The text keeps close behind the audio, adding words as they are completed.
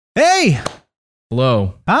Hey!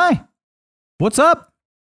 Hello. Hi! What's up?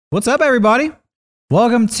 What's up, everybody?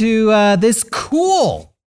 Welcome to this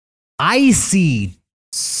cool, icy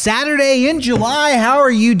Saturday in July. How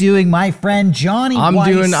are you doing, my friend Johnny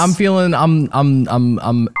Weiss?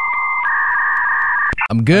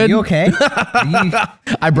 I'm good. Are you okay?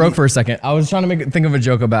 I broke for a second. I was trying to think of a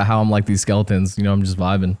joke about how I'm like these skeletons. You know, I'm just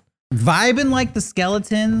vibing. Vibing like the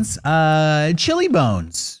skeletons. Chili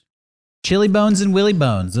Bones. Chili Bones and Willie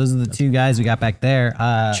Bones. Those are the two guys we got back there.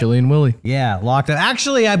 Chili and Willie. Yeah, locked up.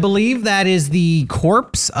 Actually, I believe that is the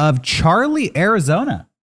corpse of Charlie Arizona.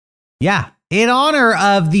 Yeah, in honor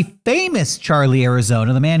of the famous Charlie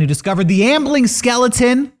Arizona, the man who discovered the ambling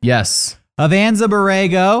skeleton Yes. of Anza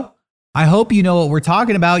Borrego. I hope you know what we're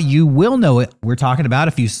talking about. You will know what we're talking about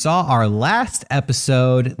if you saw our last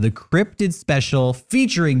episode, the Cryptid Special,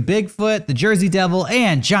 featuring Bigfoot, the Jersey Devil,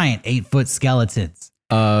 and giant 8-foot skeletons.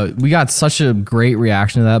 We got such a great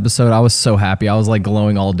reaction to that episode. I was so happy. I was like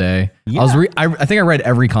glowing all day. Yeah. I think I read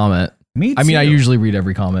every comment. Me too. I mean, I usually read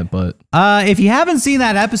every comment, but If you haven't seen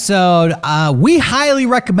that episode, we highly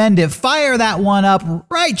recommend it. Fire that one up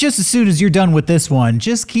right just as soon as you're done with this one.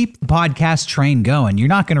 Just keep the podcast train going. You're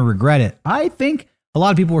not going to regret it. I think a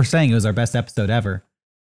lot of people were saying it was our best episode ever.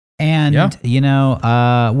 And,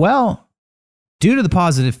 well, due to the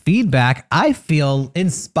positive feedback, I feel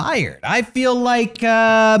inspired. I feel like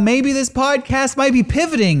maybe this podcast might be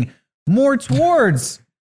pivoting more towards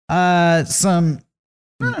some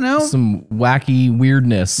wacky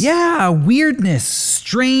weirdness. Yeah, weirdness,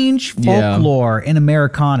 strange folklore in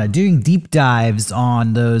Americana, doing deep dives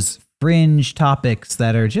on those fringe topics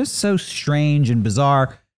that are just so strange and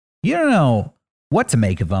bizarre. You don't know what to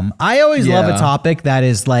make of them. I always love a topic that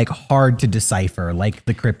is like hard to decipher, like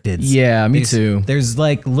the cryptids. Yeah, me too. There's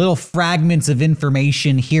like little fragments of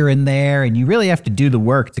information here and there, and you really have to do the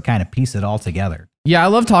work to kind of piece it all together. Yeah, I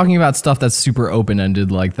love talking about stuff that's super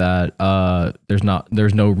open-ended like that.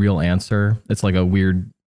 There's no real answer. It's like a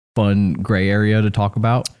weird, fun gray area to talk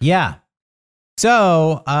about. Yeah.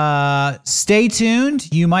 So stay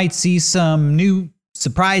tuned. You might see some new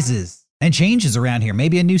surprises and changes around here.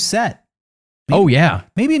 Maybe a new set. Maybe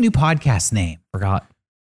a new podcast name. Forgot.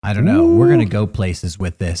 I don't know. We're going to go places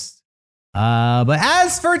with this. But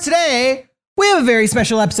as for today, we have a very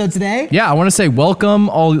special episode today. Yeah, I want to say welcome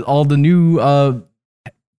all the new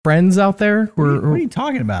friends out there. What are you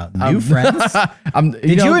talking about? New friends?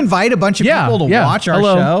 Did you invite a bunch of people to watch our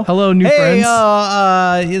show? Hello, new friends.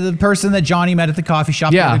 The person that Johnny met at the coffee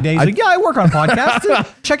shop the other day. He's I work on a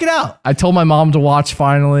podcast. Check it out. I told my mom to watch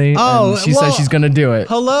finally. And she said she's going to do it.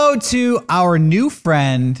 Hello to our new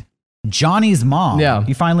friend, Johnny's mom. Yeah.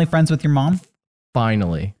 You finally friends with your mom?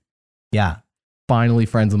 Finally. Yeah. Finally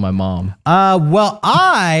friends with my mom. Well,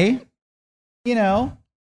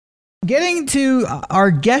 getting to our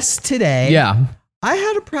guest today. Yeah. I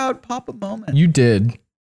had a proud papa moment. You did.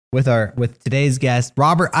 With today's guest,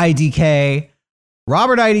 Robert IDK.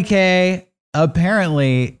 Robert IDK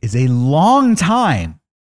apparently is a long time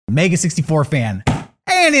Mega 64 fan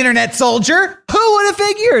and internet soldier. Who would have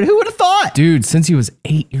figured? Who would have thought? Dude, since he was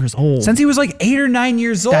 8 years old. Since he was like 8 or 9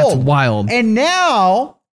 years old. That's wild. And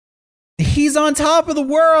now he's on top of the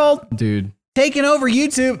world. Dude. Taking over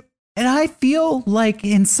YouTube. And I feel like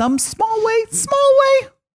in some small way,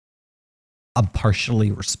 I'm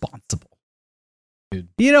partially responsible. Dude.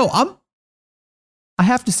 I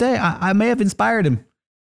have to say, I may have inspired him.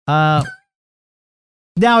 Now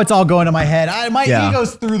it's all going to my head. My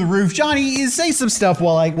ego's through the roof. Johnny, say some stuff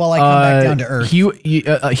while I come back down to earth. He,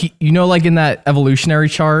 like in that evolutionary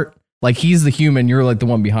chart, like he's the human, you're like the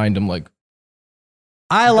one behind him, like.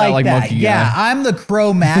 I like that. Yeah, I'm the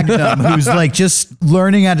Cro-Magnon who's like just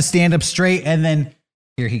learning how to stand up straight, and then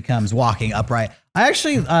here he comes walking upright. I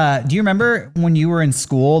actually, do you remember when you were in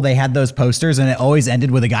school, they had those posters and it always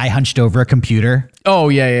ended with a guy hunched over a computer? Oh,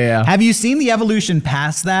 yeah. Have you seen the evolution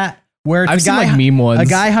past that? Where it's I've seen like meme ones. A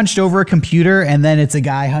guy hunched over a computer, and then it's a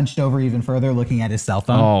guy hunched over even further looking at his cell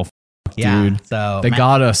phone. Oh, dude. So they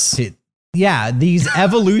got us. Yeah, these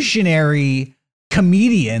evolutionary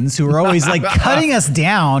comedians who are always like cutting us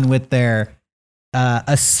down with their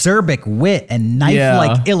acerbic wit and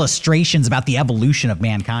knife-like illustrations about the evolution of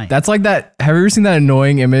mankind. That's like that. Have you ever seen that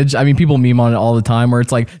annoying image? I mean, people meme on it all the time where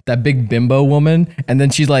it's like that big bimbo woman and then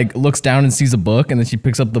she like looks down and sees a book and then she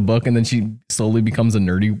picks up the book and then she slowly becomes a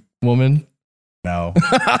nerdy woman. No.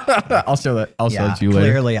 I'll show that. I'll show it to you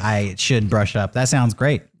later. Clearly, I should brush up. That sounds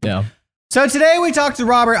great. Yeah. So today we talked to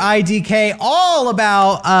Robert IDK all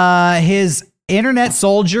about his internet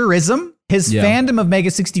soldierism, his fandom of Mega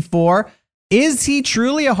 64, Is he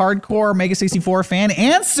truly a hardcore Mega 64 fan?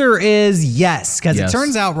 Answer is yes, because it Yes.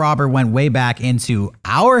 turns out Robert went way back into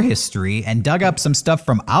our history and dug up some stuff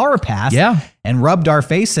from our past and rubbed our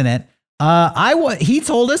face in it. He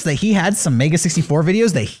told us that he had some Mega 64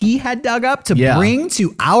 videos that he had dug up to bring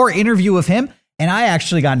to our interview of him. And I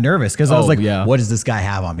actually got nervous because I was like, what does this guy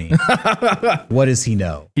have on me? What does he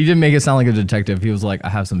know? He didn't make it sound like a detective. He was like, I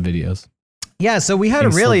have some videos. Yeah, so we had a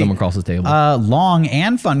really them across the table. long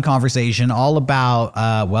and fun conversation all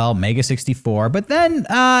about, Mega 64. But then,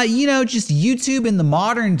 just YouTube in the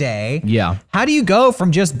modern day. Yeah. How do you go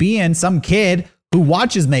from just being some kid who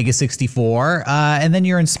watches Mega 64 and then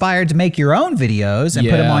you're inspired to make your own videos and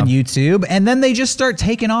put them on YouTube, and then they just start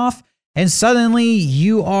taking off and suddenly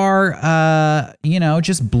you are,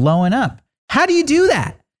 just blowing up. How do you do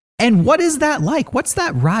that? And what is that like? What's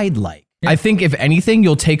that ride like? I think if anything,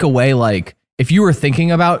 you'll take away, like, if you were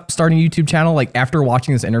thinking about starting a YouTube channel, like after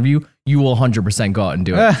watching this interview, you will 100% go out and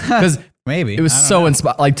do it. Because maybe it was so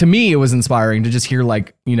inspiring. Like, to me, it was inspiring to just hear,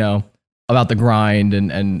 like, about the grind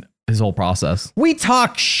and his whole process. We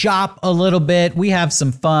talk shop a little bit. We have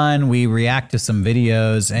some fun. We react to some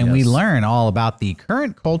videos and we learn all about the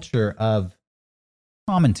current culture of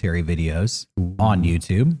commentary videos on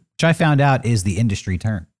YouTube, which I found out is the industry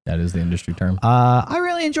term. That is the industry term. I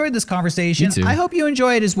really enjoyed this conversation. Me too. I hope you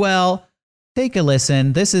enjoy it as well. Take a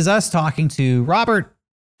listen. This is us talking to Robert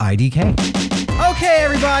IDK. Okay,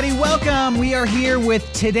 everybody, welcome. We are here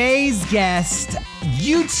with today's guest,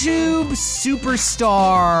 YouTube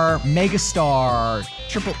superstar, megastar,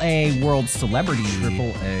 AAA world celebrity,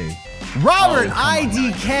 AAA. Robert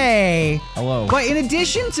IDK. Hello. But in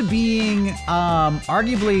addition to being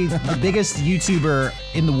arguably the biggest YouTuber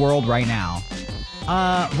in the world right now,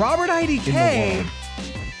 Robert IDK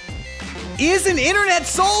is an internet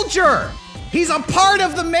soldier. He's a part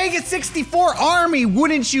of the Mega 64 army.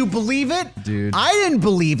 Wouldn't you believe it? Dude. I didn't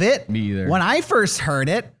believe it. Me either. When I first heard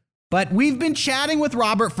it. But we've been chatting with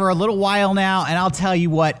Robert for a little while now, and I'll tell you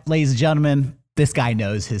what, ladies and gentlemen, this guy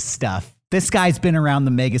knows his stuff. This guy's been around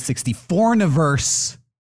the Mega 64-niverse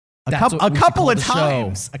a couple of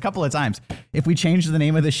times. A couple of times. If we change the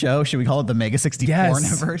name of the show, should we call it the Mega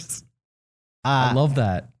 64-niverse? I love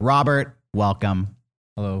that. Robert, welcome.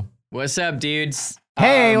 Hello. What's up, dudes?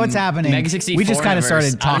 Hey, what's happening? Mega 64 we just kind of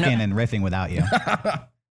universe. started talking and riffing without you.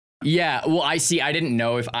 Yeah, well, I didn't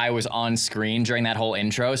know if I was on screen during that whole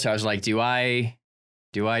intro, so I was like, do I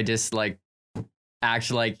just like act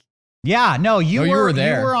like? Yeah, no, you were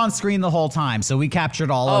there. You were on screen the whole time, so we captured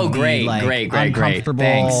all of great, the like great. uncomfortable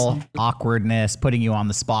Thanks. awkwardness, putting you on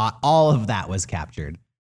the spot. All of that was captured.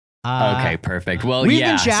 Okay, perfect. Well, we've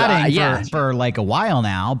yeah, been chatting so, for like a while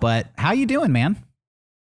now, but how you doing, man?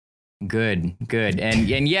 Good,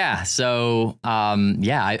 and yeah, so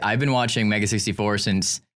I've been watching Mega 64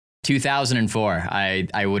 since 2004.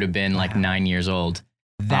 I would have been like 9 years old.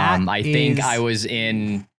 I think I was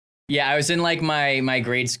in like my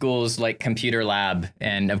grade school's like computer lab,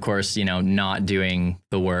 and of course, not doing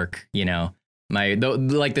the work,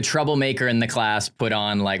 the troublemaker in the class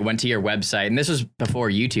went to your website, and this was before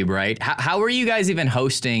YouTube, right? How were you guys even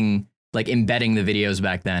hosting, like embedding the videos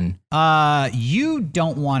back then? You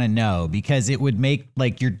don't want to know because it would make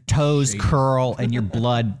like your toes curl and your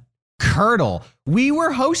blood curdle. We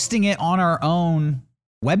were hosting it on our own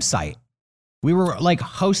website. We were like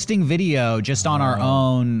hosting video just on our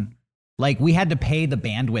own. Like we had to pay the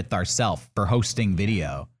bandwidth ourselves for hosting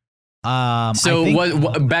video. Back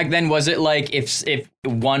then, was it like if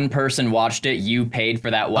one person watched it, you paid for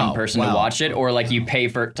that one person to watch it, or like you pay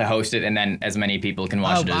to host it and then as many people can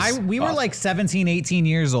watch it? We were like 17, 18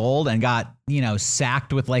 years old and got,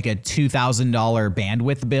 sacked with like a $2,000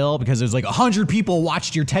 bandwidth bill because there's like 100 people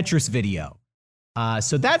watched your Tetris video.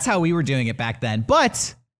 So that's how we were doing it back then.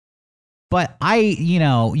 But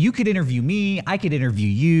you could interview me, I could interview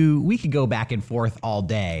you, we could go back and forth all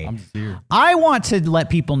day. I'm just here. I want to let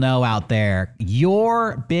people know out there,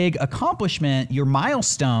 your big accomplishment, your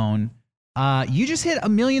milestone, you just hit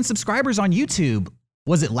 1 million subscribers on YouTube.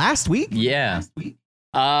 Was it last week? Yeah. Last week?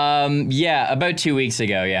 About 2 weeks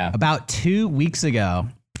ago, yeah. About 2 weeks ago.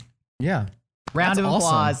 Yeah. Round That's of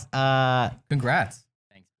applause. awesome. Congrats.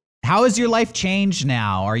 How has your life changed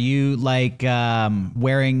now? Are you like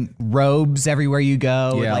wearing robes everywhere you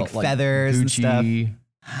go, with, like feathers Gucci. and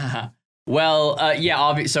stuff? Well,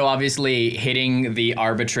 so obviously hitting the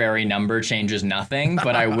arbitrary number changes nothing,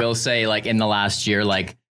 but I will say, like, in the last year,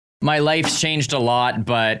 like, my life's changed a lot,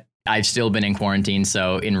 but I've still been in quarantine,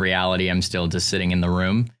 so in reality, I'm still just sitting in the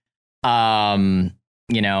room.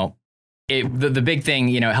 The big thing,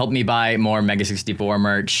 helped me buy more Mega 64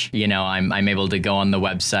 merch. I'm able to go on the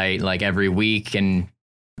website like every week and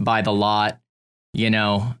by the lot, you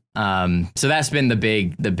know. So that's been the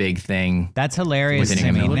big thing. That's hilarious With to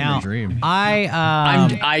hitting a me. million. Now, Dream.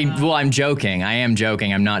 I'm joking. I am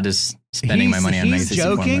joking. I'm not just spending my money on Mega He's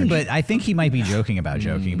 64 joking, merch. but I think he might be joking about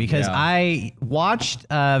joking because yeah. I watched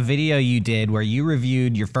a video you did where you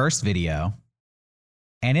reviewed your first video.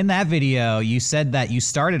 And in that video, you said that you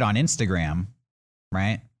started on Instagram,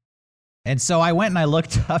 right? And so I went and I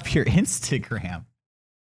looked up your Instagram.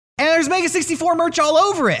 And there's Mega 64 merch all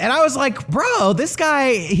over it. And I was like, bro, this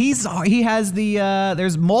guy, he has the,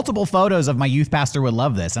 there's multiple photos of my youth pastor would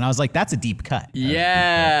love this. And I was like, that's a deep cut.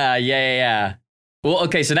 Yeah. Well,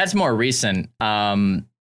 okay, so that's more recent.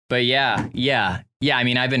 But yeah. I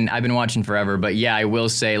mean, I've been watching forever, but yeah, I will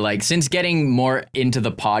say, like, since getting more into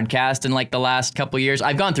the podcast in like the last couple of years,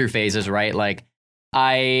 I've gone through phases, right? Like,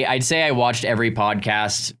 I'd say I watched every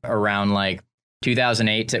podcast around like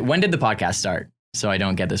 2008. When did the podcast start? So I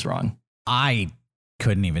don't get this wrong. I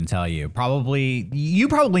couldn't even tell you. You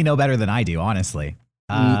probably know better than I do, honestly.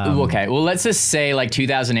 Okay, well, let's just say like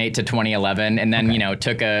 2008 to 2011, and then, you know,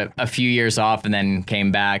 took a few years off and then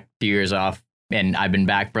came back, a few years off, and I've been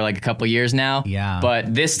back for like a couple years now. Yeah.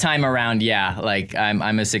 But this time around, yeah, like I'm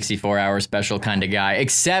a 64-hour special kind of guy,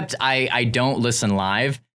 except I don't listen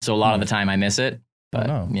live, so a lot of the time I miss it. But,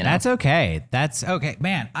 you know. That's okay. That's okay.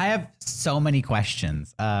 Man, I have so many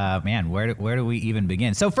questions. Man, where do we even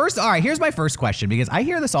begin? So first, all right, here's my first question, because I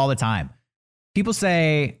hear this all the time. People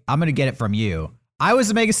say, I'm going to get it from you. I was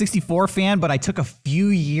a Mega 64 fan, but I took a few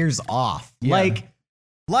years off. Yeah.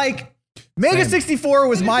 Like Mega 64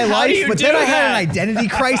 was my How do life, you but do then I had that? an identity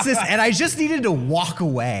crisis and I just needed to walk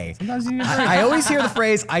away. Sometimes you need a break. I always hear the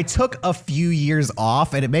phrase, I took a few years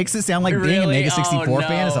off, and it makes it sound like being a Really? Mega 64 Oh,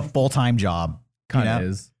 fan is a no. full-time job. Kind of know?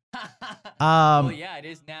 is. Well, yeah, it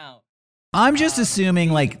is now. I'm just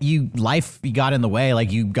assuming like you got in the way,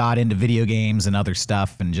 like you got into video games and other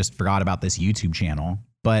stuff and just forgot about this YouTube channel.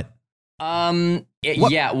 But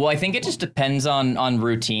Yeah, well, I think it just depends on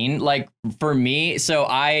routine. Like for me, so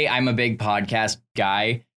I'm a big podcast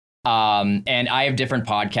guy. And I have different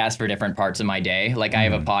podcasts for different parts of my day. Like I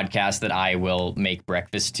have a podcast that I will make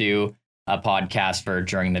breakfast to, a podcast for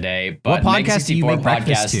during the day. But what Mega podcast do you 64 make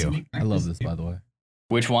breakfast podcast- to? I love this, by the way.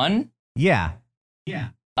 Which one? Yeah.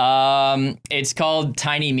 It's called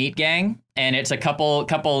Tiny Meat Gang, and it's a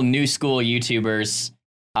couple new school YouTubers.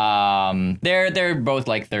 They're both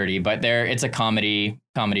like 30, but it's a comedy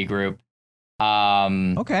group.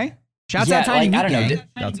 Okay. Shouts Yeah, out Tiny like, Meat I don't know. Gang.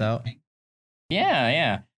 Shouts out.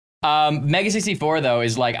 Yeah. Mega 64 though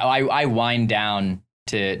is like I wind down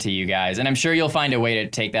to you guys, and I'm sure you'll find a way to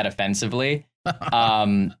take that offensively.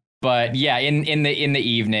 But yeah, in the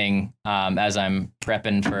evening, as I'm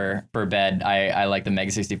prepping for bed, I like the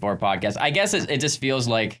Mega 64 podcast. I guess it just feels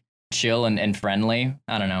like chill and friendly.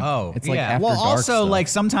 I don't know. Oh, It's like yeah. after Well, dark also stuff. like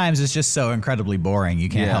sometimes it's just so incredibly boring you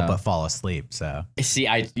can't Yeah. help but fall asleep. So See,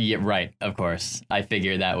 yeah, right. Of course, I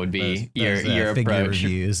figured that would be those, your figure approach.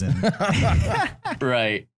 reviews and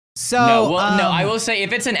Right. so. No, I will say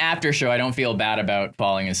if it's an after show, I don't feel bad about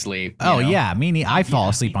falling asleep. you Oh know? yeah, I fall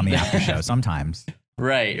asleep on the after show sometimes.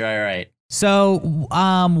 Right. So,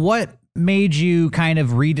 what made you kind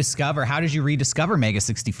of rediscover? How did you rediscover Mega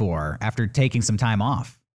 64 after taking some time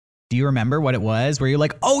off? Do you remember what it was? Where you're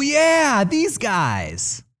like, oh yeah, these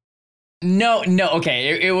guys. No.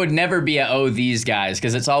 Okay, it would never be these guys,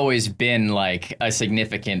 because it's always been like a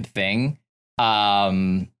significant thing.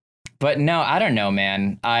 But no, I don't know,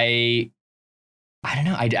 man. I don't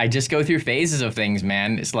know. I just go through phases of things,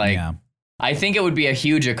 man. It's like Yeah. I think it would be a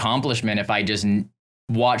huge accomplishment if I just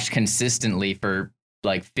watched consistently for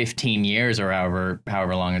like 15 years or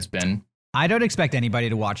however long it's been. I don't expect anybody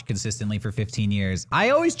to watch consistently for 15 years. I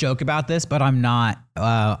always joke about this, but I'm not.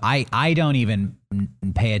 I don't even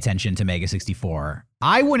pay attention to Mega 64.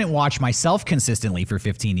 I wouldn't watch myself consistently for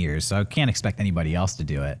 15 years, so I can't expect anybody else to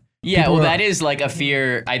do it. Yeah, People well, are- that is like a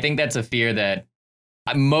fear. I think that's a fear that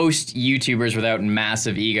most YouTubers without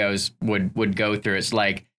massive egos would go through. It's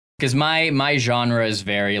like, because my genre is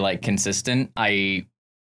very like consistent. I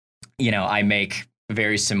make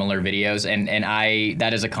very similar videos, and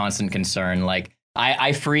that is a constant concern. Like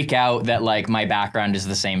I freak out that like my background is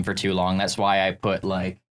the same for too long. That's why I put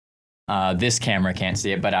like this camera can't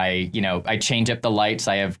see it, but I change up the lights.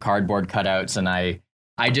 I have cardboard cutouts, and I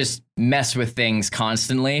just mess with things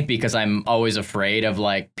constantly because I'm always afraid of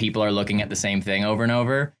like people are looking at the same thing over and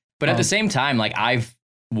over. But at the same time, like I've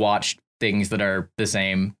watched things that are the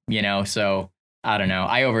same, so I don't know.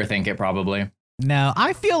 I overthink it probably. No,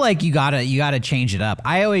 I feel like you gotta change it up.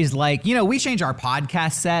 I always like, we change our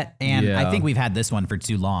podcast set, and I think we've had this one for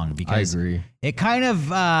too long because I agree. It kind of,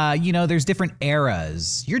 there's different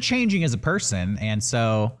eras. You're changing as a person, and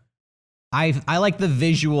so I like the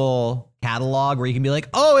visual catalog where you can be like,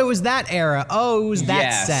 oh, it was that era. Oh, it was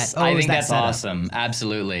that set. Oh, I it was think that that's setup. Absolutely.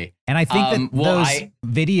 Absolutely. And I think that those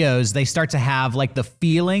videos, they start to have like the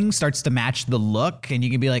feeling starts to match the look, and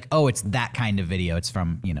you can be like, oh, it's that kind of video. It's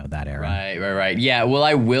from, that era. Right. Yeah. Well,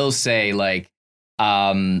 I will say like,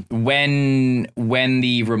 when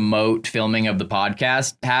the remote filming of the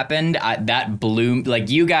podcast happened, that blew,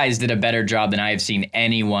 like you guys did a better job than I have seen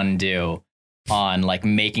anyone do on like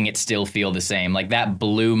making it still feel the same. Like that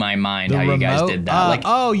blew my mind how you guys did that. Like,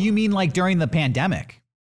 oh, you mean like during the pandemic?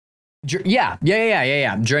 Yeah.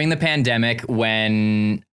 During the pandemic,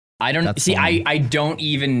 when I don't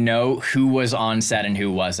even know who was on set and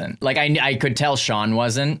who wasn't. Like I could tell Sean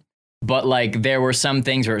wasn't, but like there were some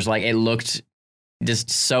things where it was like it looked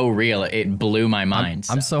just so real. It blew my mind.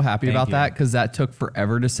 I'm so happy about that because that took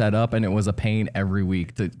forever to set up, and it was a pain every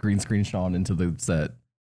week to green screen Sean into the set.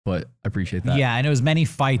 But I appreciate that. Yeah, and it was many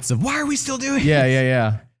fights of why are we still doing?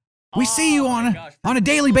 Yeah. We see you on a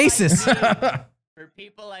daily basis. For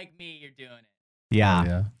people like me, you're doing it.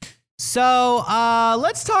 Yeah. So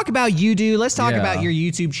let's talk about YouDo. Let's talk about your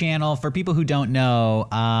YouTube channel. For people who don't know,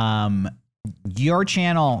 your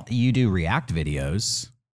channel, you do react videos.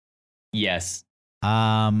 Yes.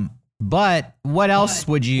 But what else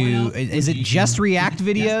would you? Is it just react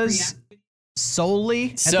videos solely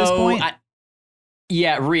at this point?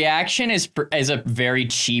 Reaction is a very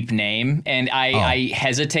cheap name, and I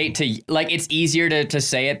hesitate to like. It's easier to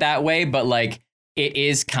say it that way, but like it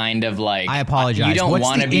is kind of like. I apologize. You don't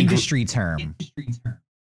want to be industry term.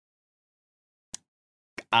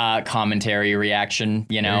 Commentary reaction.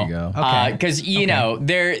 There you go. Okay. Because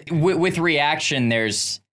there with reaction,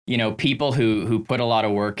 there's people who put a lot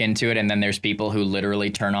of work into it, and then there's people who literally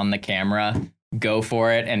turn on the camera, go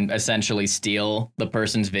for it, and essentially steal the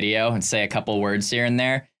person's video and say a couple words here and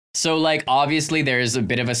there. So like obviously there's a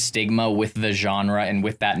bit of a stigma with the genre and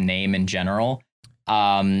with that name in general.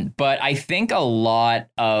 But I think a lot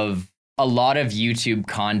of YouTube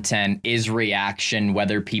content is reaction,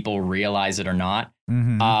 whether people realize it or not.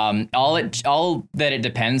 Mm-hmm. All that it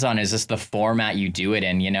depends on is just the format you do it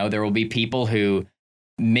in. There will be people who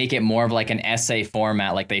make it more of like an essay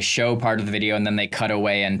format, like they show part of the video and then they cut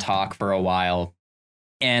away and talk for a while.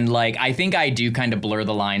 And like, I think I do kind of blur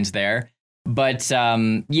the lines there, but so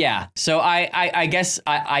I guess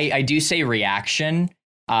I do say reaction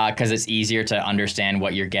because it's easier to understand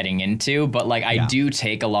what you're getting into, but like I do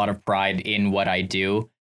take a lot of pride in what I do.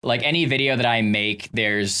 Like any video that I make,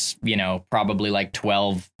 there's, probably like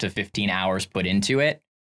 12 to 15 hours put into it.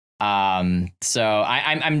 So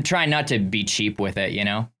I'm trying not to be cheap with it,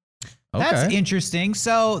 Okay. That's interesting.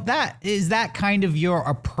 So is that kind of your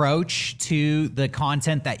approach to the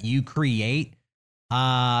content that you create?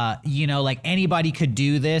 Like anybody could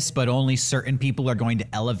do this, but only certain people are going to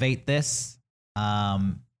elevate this.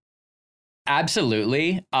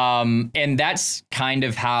 Absolutely. And that's kind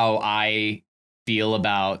of how I feel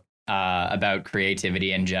about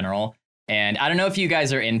creativity in general. And I don't know if you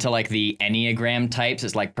guys are into like the Enneagram types.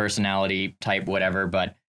 It's like personality type, whatever.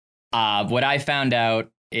 But what I found out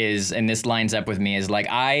is, and this lines up with me, is like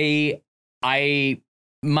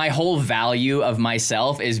my whole value of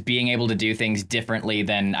myself is being able to do things differently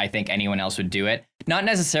than I think anyone else would do it. Not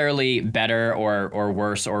necessarily better or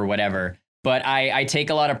worse or whatever. But I take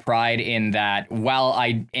a lot of pride in that while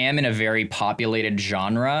I am in a very populated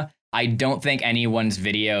genre, I don't think anyone's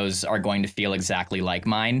videos are going to feel exactly like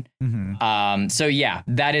mine. Mm-hmm. So yeah,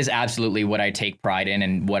 that is absolutely what I take pride in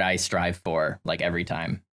and what I strive for, like every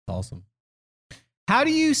time. Awesome. How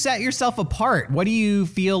do you set yourself apart? What do you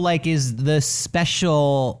feel like is the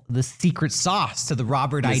secret sauce to the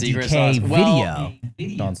Robert IDK video?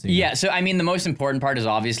 Yeah, so I mean, the most important part is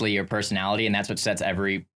obviously your personality, and that's what sets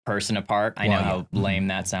every person apart. I know how lame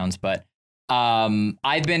that sounds, but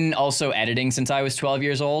I've been also editing since I was 12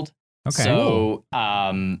 years old. Okay. So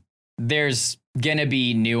there's gonna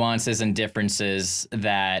be nuances and differences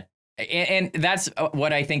that, and that's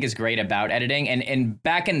what I think is great about editing. And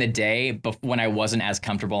back in the day, when I wasn't as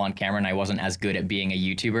comfortable on camera and I wasn't as good at being a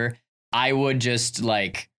YouTuber, I would just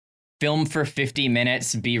like film for 50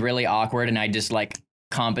 minutes, be really awkward, and I just like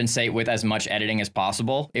compensate with as much editing as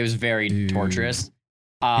possible. It was very torturous.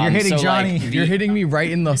 You're hitting Johnny. You're hitting me right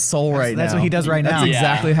in the soul right now. That's what he does right now. That's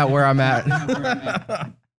exactly where I'm at.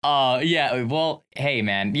 Yeah. Well, hey,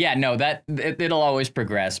 man. Yeah, no, it'll always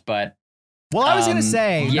progress. But well, I was going to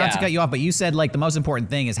say, not to cut you off, but you said like the most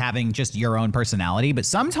important thing is having just your own personality. But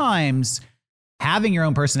sometimes having your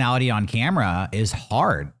own personality on camera is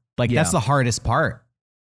hard. Like that's the hardest part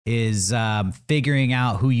is figuring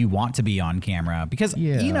out who you want to be on camera because,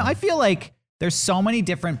 you know, I feel like there's so many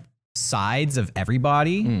different sides of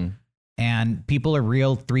everybody and people are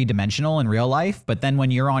real 3-dimensional in real life. But then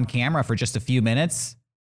when you're on camera for just a few minutes,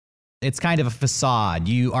 it's kind of a facade.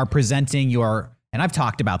 You are presenting your, and I've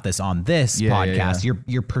talked about this on this podcast,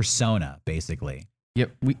 your persona basically.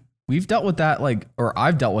 Yep. We've dealt with that, like, or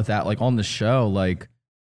I've dealt with that, like on the show. Like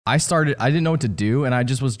I didn't know what to do. And I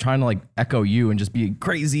just was trying to like echo you and just be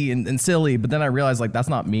crazy and silly. But then I realized like, that's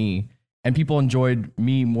not me. And people enjoyed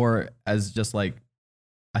me more as just like,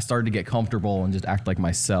 I started to get comfortable and just act like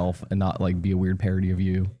myself and not like be a weird parody of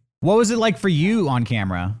you. What was it like for you on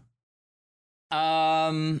camera?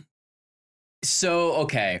 So,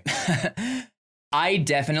 okay. I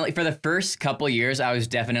definitely, for the first couple years, I was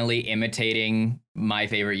definitely imitating my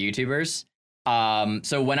favorite YouTubers.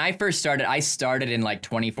 So when I first started, I started in like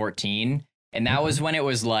 2014, and that was when it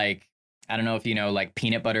was like, I don't know if you know, like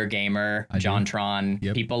Peanut Butter Gamer,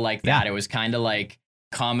 JonTron, people like that. It was kind of like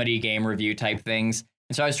comedy game review type things.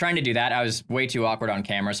 And so I was trying to do that. I was way too awkward on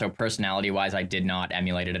camera. So personality wise, I did not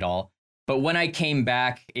emulate it at all. But when I came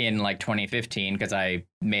back in like 2015, because I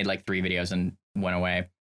made like 3 videos and went away,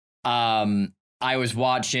 I was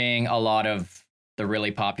watching a lot of the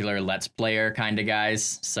really popular Let's Player kind of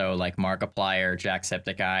guys. So like Markiplier,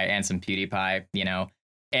 Jacksepticeye, and some PewDiePie, you know.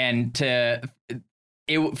 And for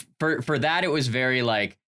that, it was very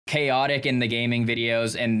like chaotic in the gaming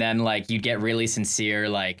videos. And then like you'd get really sincere,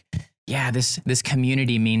 like, yeah, this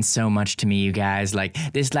community means so much to me, you guys. Like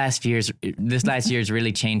this last year's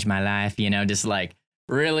really changed my life, you know, just like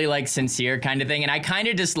really like sincere kind of thing. And I kind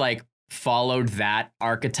of just like followed that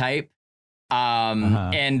archetype.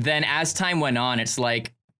 And then as time went on, it's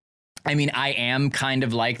like, I mean, I am kind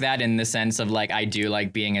of like that in the sense of like, I do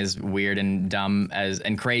like being as weird and dumb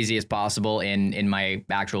and crazy as possible in my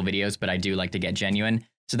actual videos, but I do like to get genuine.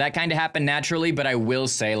 So that kind of happened naturally, but I will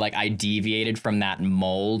say like I deviated from that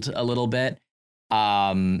mold a little bit.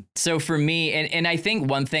 So for me, and I think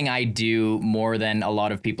one thing I do more than a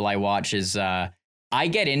lot of people I watch is I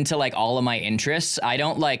get into like all of my interests. I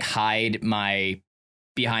don't like hide my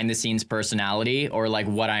behind the scenes personality or like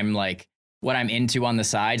what I'm into on the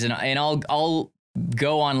sides. And I'll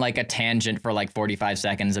go on like a tangent for like 45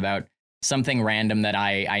 seconds about something random that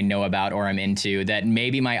I know about or I'm into that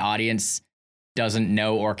maybe my audience doesn't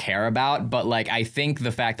know or care about, but like I think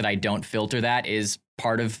the fact that I don't filter that is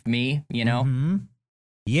part of me, you know? Mm-hmm.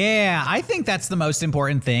 Yeah, I think that's the most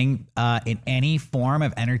important thing in any form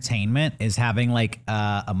of entertainment is having like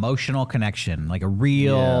emotional connection, like a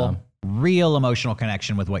real emotional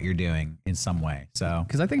connection with what you're doing in some way. So,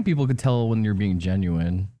 because I think people could tell when you're being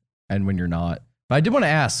genuine and when you're not. But I did want to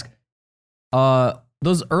ask,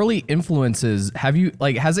 those early influences,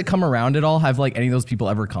 has it come around at all? Have like any of those people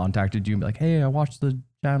ever contacted you and be like, hey, I watched the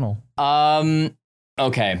channel?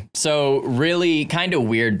 Okay. So really kind of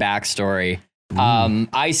weird backstory.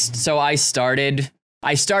 I started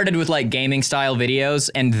with like gaming style videos.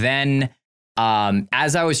 And then,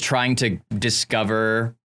 as I was trying to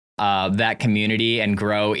discover, that community and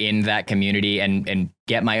grow in that community and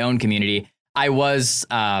get my own community, I was,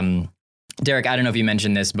 Derek, I don't know if you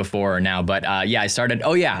mentioned this before or now, but I started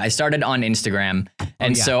on Instagram.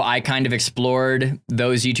 And so I kind of explored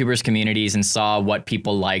those YouTubers' communities and saw what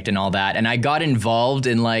people liked and all that. And I got involved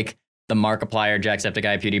in like the Markiplier,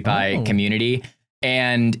 Jacksepticeye, PewDiePie community.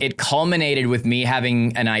 And it culminated with me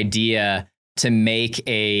having an idea to make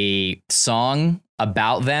a song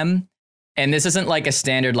about them. And this isn't like a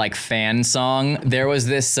standard like fan song. There was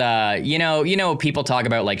this, you know, people talk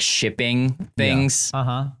about like shipping things.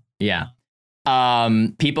 Yeah.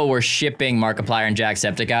 People were shipping Markiplier and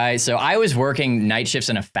Jacksepticeye. So I was working night shifts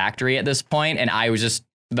in a factory at this point, and I was just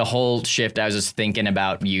the whole shift I was just thinking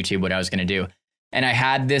about YouTube, what I was going to do. And I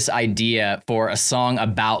had this idea for a song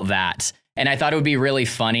about that. And I thought it would be really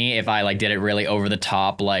funny if I like did it really over the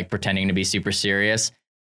top, like pretending to be super serious.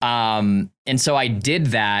 And so I did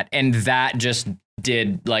that, and that just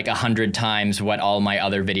did like 100 times what all my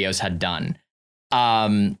other videos had done.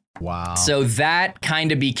 Wow. So that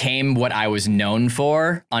kind of became what I was known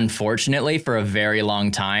for, unfortunately, for a very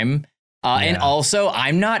long time. And also,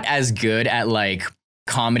 I'm not as good at like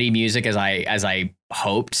comedy music as I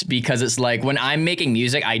hoped, because it's like when I'm making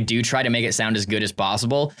music, I do try to make it sound as good as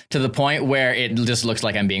possible to the point where it just looks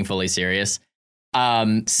like I'm being fully serious.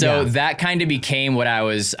 That kind of became what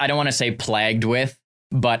I don't want to say plagued with,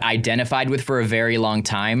 but identified with for a very long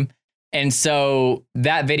time. And so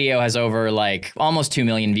that video has over like almost 2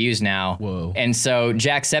 million views now. Whoa. And so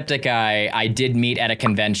Jacksepticeye, I did meet at a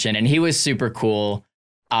convention, and he was super cool.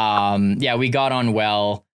 Yeah, we got on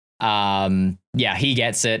well. Yeah, he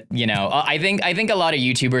gets it. You know, I think a lot of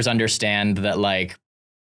YouTubers understand that, like,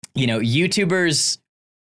 you know, YouTubers,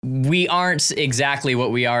 we aren't exactly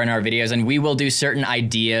what we are in our videos, and we will do certain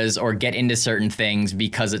ideas or get into certain things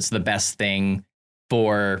because it's the best thing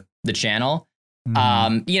for the channel.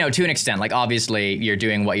 You know, to an extent, like, obviously you're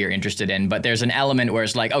doing what you're interested in, but there's an element where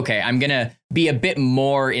it's like, okay, I'm going to be a bit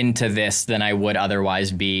more into this than I would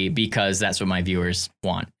otherwise be because that's what my viewers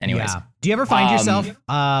want. Anyways. Yeah. Do you ever find yourself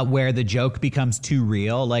where the joke becomes too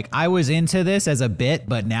real? Like, I was into this as a bit,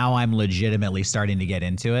 but now I'm legitimately starting to get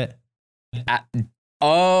into it.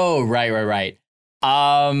 Oh, right.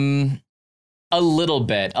 A little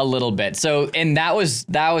bit. So, and that was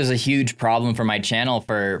a huge problem for my channel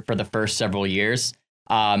for the first several years.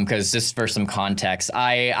 Because just for some context,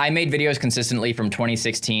 I made videos consistently from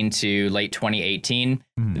 2016 to late 2018.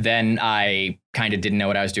 Then I kind of didn't know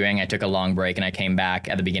what I was doing. I took a long break and I came back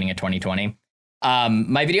at the beginning of 2020.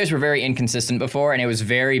 My videos were very inconsistent before, and it was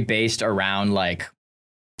very based around like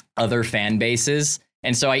other fan bases.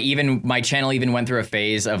 And so my channel even went through a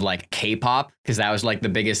phase of like K-pop, because that was like the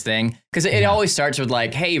biggest thing. Because it always starts with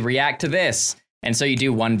like, hey, react to this. And so you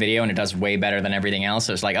do one video and it does way better than everything else.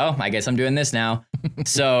 So it's like, oh, I guess I'm doing this now.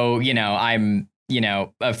 So, you know, I'm, you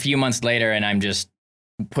know, a few months later and I'm just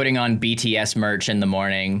putting on BTS merch in the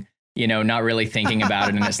morning, you know, not really thinking about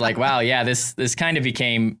it. And it's like, wow, yeah, this kind of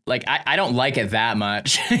became like, I don't like it that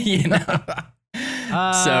much, you know?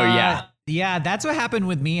 So, yeah. Yeah, that's what happened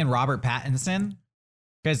with me and Robert Pattinson.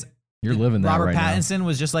 Because You're living that Robert right Pattinson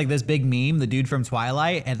was just like this big meme, the dude from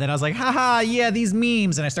Twilight. And then I was like, haha, yeah, these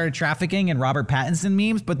memes. And I started trafficking in Robert Pattinson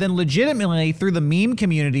memes. But then legitimately through the meme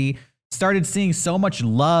community, started seeing so much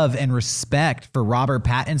love and respect for Robert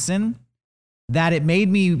Pattinson that it made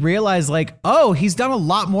me realize like, oh, he's done a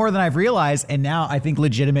lot more than I've realized. And now I think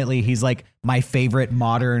legitimately he's like my favorite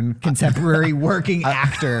modern contemporary working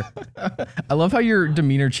actor. I love how your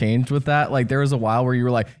demeanor changed with that. Like there was a while where you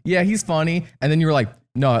were like, yeah, he's funny. And then you were like,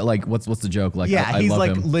 no, like what's the joke? Like, yeah, I he's love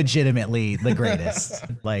like him. Legitimately the greatest.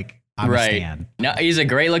 Like, I'm a stan. No, he's a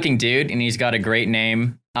great looking dude and he's got a great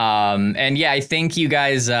name. And yeah, I think you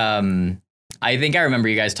guys, I think I remember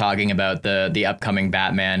you guys talking about the upcoming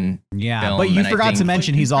Batman. Yeah, film, but you and I forgot think- to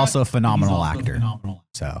mention he's also a phenomenal actor.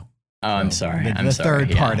 So, Oh, I'm sorry. the I'm sorry.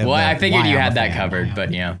 third part of well, the I figured why you I'm a had that fan. covered,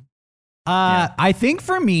 but yeah. I think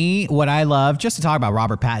for me, what I love, just to talk about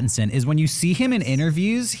Robert Pattinson, is when you see him in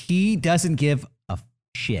interviews, he doesn't give a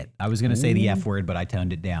shit. I was going to say the F word, but I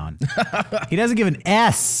toned it down. He doesn't give an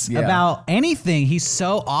S Yeah. about anything. He's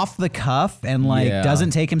so off the cuff and like Yeah.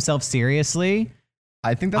 doesn't take himself seriously.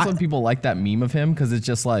 I think that's why people like that meme of him, because it's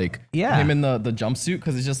just like Yeah. him in the jumpsuit,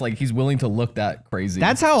 because it's just like he's willing to look that crazy.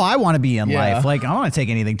 That's how I want to be in Yeah. life. Like, I don't want to take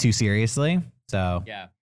anything too seriously. So, Yeah.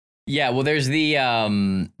 Yeah, well there's the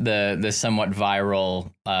somewhat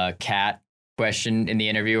viral cat question in the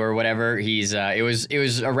interview or whatever. He's it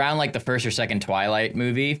was around like the first or second Twilight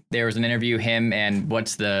movie. There was an interview, him and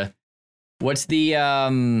what's the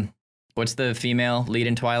female lead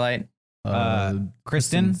in Twilight?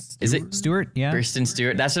 Kristen Is it Stewart? Yeah. Kristen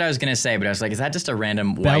Stewart? That's what I was gonna say, but I was like, is that just a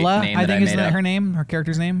random white Bella, name I that I think is made up? her name, her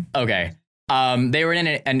character's name. Okay. They were in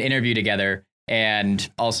an interview together, and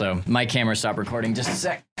also my camera stopped recording. Just a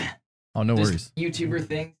sec. oh, no worries. YouTuber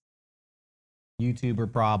thing.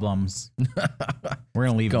 YouTuber problems. We're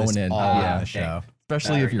going to leave Going this in. all Yeah. on the show.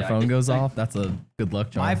 Especially if Battery your died. phone goes off, that's a good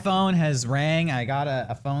luck charm. My phone has rang. I got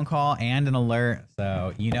a phone call and an alert.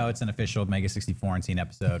 So, you know, it's an official Mega 64 and Scene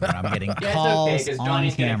episode when I'm getting calls on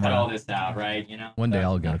camera. this out, right? You know. One day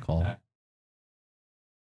I'll get a call.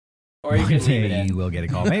 Or you One can leave it day in. you will get a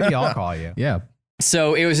call. Maybe I'll call you. Yeah.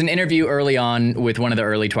 So it was an interview early on with one of the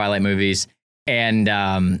early Twilight movies, and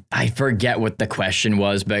I forget what the question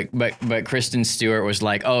was, but Kristen Stewart was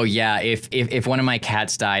like, "Oh yeah, if one of my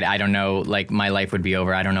cats died, I don't know, like my life would be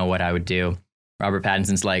over. I don't know what I would do." Robert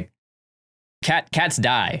Pattinson's like, "Cats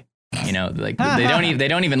die, you know, like they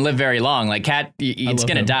don't even live very long. Like it's love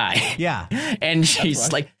gonna him. die." Yeah. And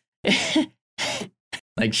she's like,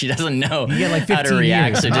 like she doesn't know You get like how to 15 react.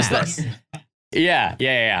 years. So just that.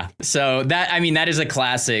 Yeah. So that is a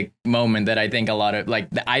classic moment that I think a lot of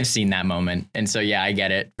I've seen that moment. And so, yeah, I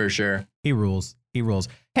get it for sure. He rules. He rules.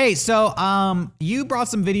 Hey, so you brought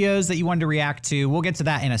some videos that you wanted to react to. We'll get to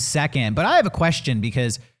that in a second. But I have a question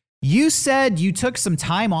because you said you took some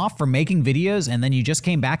time off from making videos and then you just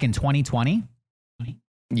came back in 2020.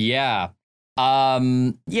 Yeah.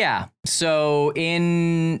 Yeah. So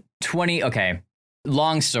in okay.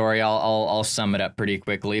 Long story. I'll sum it up pretty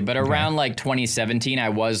quickly. But around like 2017, I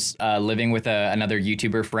was living with another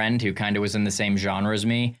YouTuber friend who kind of was in the same genre as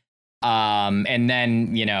me. And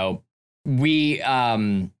then, you know,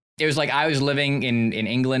 it was like I was living in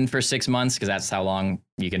England for 6 months because that's how long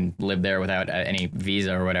you can live there without any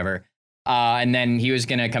visa or whatever. And then he was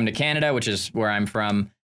going to come to Canada, which is where I'm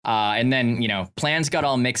from. And then, you know, plans got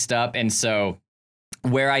all mixed up. And so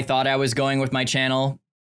where I thought I was going with my channel,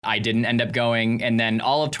 I didn't end up going. And then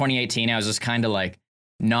all of 2018, I was just kind of like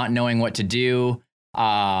not knowing what to do.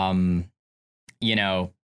 You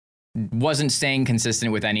know, wasn't staying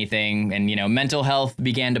consistent with anything. And, you know, mental health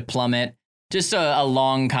began to plummet. Just a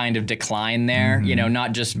long kind of decline there, you know,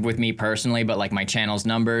 not just with me personally, but like my channel's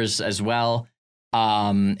numbers as well.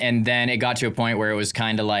 And then it got to a point where it was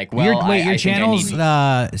kind of like, well, your channel's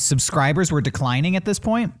subscribers were declining at this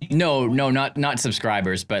point? No, not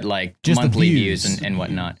subscribers, but like just monthly views and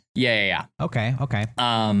whatnot. Yeah. Okay.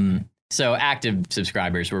 So active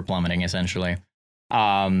subscribers were plummeting essentially.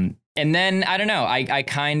 And then I don't know, I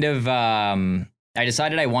kind of I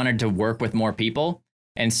decided I wanted to work with more people.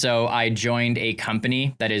 And so I joined a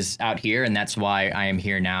company that is out here, and that's why I am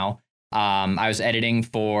here now. I was editing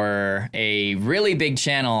for a really big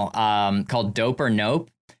channel called Dope or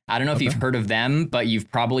Nope. I don't know if you've heard of them, but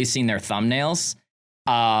you've probably seen their thumbnails.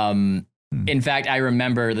 In fact, I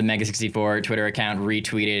remember the Mega64 Twitter account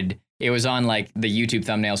retweeted. It was on like the YouTube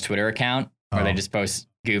thumbnails Twitter account where they just post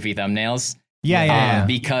goofy thumbnails. Yeah.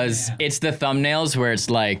 Because it's the thumbnails where it's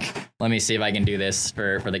like, let me see if I can do this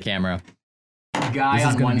for the camera. Guy this on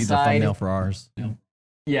is gonna one be side. The thumbnail for ours.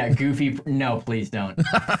 Yeah, goofy. No, please don't.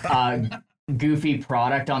 Goofy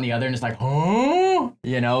product on the other, and it's like, oh,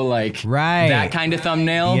 you know, like that kind of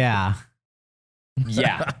thumbnail. Yeah,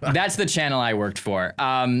 that's the channel I worked for.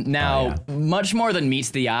 Now, much more than meets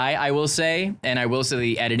the eye, I will say, and I will say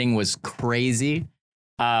the editing was crazy.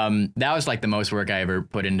 That was like the most work I ever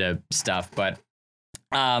put into stuff, but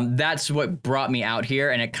that's what brought me out here,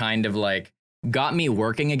 and it kind of like got me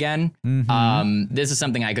working again. This is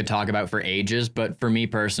something I could talk about for ages, but for me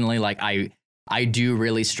personally, like I do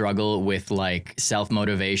really struggle with like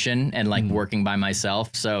self-motivation and like working by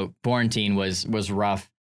myself. So quarantine was rough.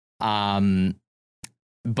 But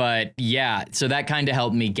yeah, so that kind of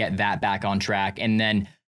helped me get that back on track. And then,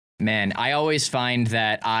 man, I always find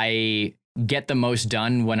that I get the most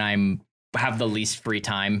done when have the least free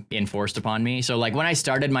time enforced upon me. So like when I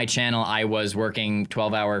started my channel, I was working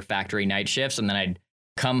 12-hour factory night shifts, and then I'd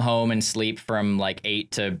come home and sleep from like 8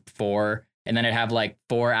 to 4. And then I'd have like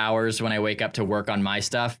 4 hours when I wake up to work on my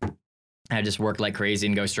stuff. I just work like crazy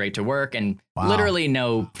and go straight to work, and literally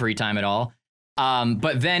no free time at all.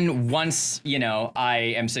 But then once, you know, I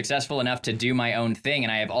am successful enough to do my own thing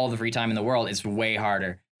and I have all the free time in the world, it's way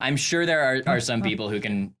harder. I'm sure there are some people who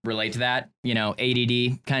can relate to that, you know,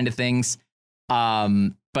 ADD kind of things.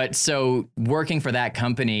 But so working for that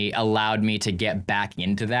company allowed me to get back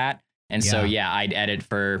into that. And so, yeah, I'd edit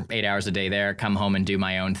for 8 hours a day there, come home and do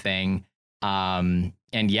my own thing. And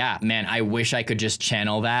yeah, man, I wish I could just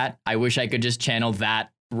channel that. I wish I could just channel that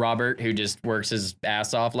Robert who just works his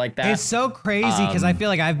ass off like that. It's so crazy because I feel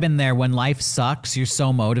like I've been there when life sucks. You're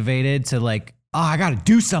so motivated to like, oh, I got to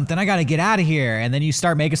do something. I got to get out of here. And then you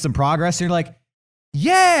start making some progress and you're like,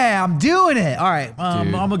 yeah, I'm doing it. All right,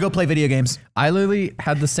 I'm going to go play video games. I literally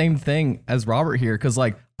had the same thing as Robert here because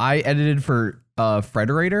like I edited for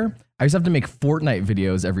Frederator. I used to have to make Fortnite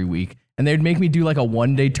videos every week, and they'd make me do like a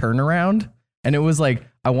 1-day turnaround. And it was like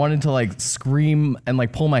I wanted to like scream and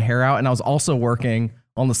like pull my hair out, and I was also working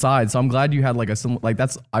on the side. So I'm glad you had like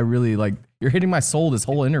I really like, you're hitting my soul this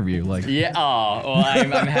whole interview. Like, yeah. Oh, well,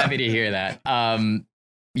 I'm happy to hear that.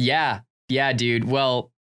 Yeah, dude.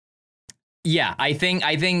 Well, yeah, I think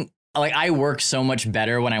like I work so much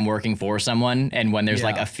better when I'm working for someone and when there's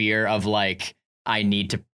like a fear of like, I need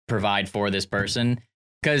to provide for this person.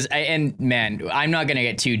 And man, I'm not going to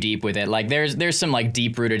get too deep with it. Like there's some like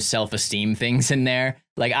deep rooted self-esteem things in there.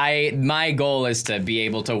 Like my goal is to be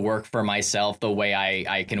able to work for myself the way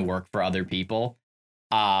I can work for other people.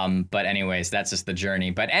 But anyways, that's just the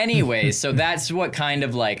journey. But anyways, so that's what kind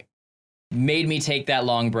of like made me take that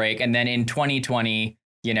long break. And then in 2020,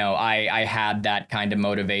 you know, I had that kind of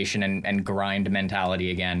motivation and grind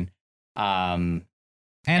mentality again.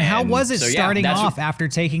 And how was it starting off after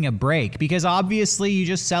taking a break? Because obviously you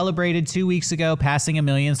just celebrated 2 weeks ago passing 1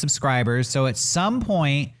 million subscribers. So at some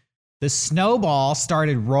point, the snowball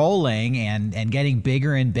started rolling and getting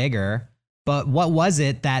bigger and bigger. But what was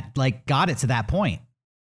it that like got it to that point?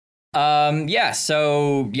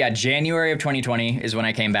 So January of 2020 is when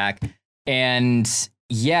I came back. And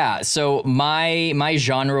yeah, so my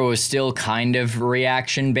genre was still kind of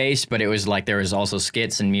reaction based, but it was like there was also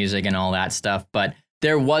skits and music and all that stuff. But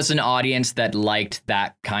there was an audience that liked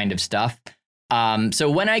that kind of stuff. So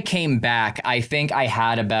when I came back, I think I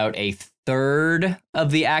had about a third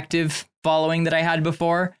of the active following that I had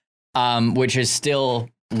before, which is still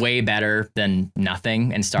way better than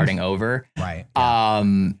nothing and starting over. Right.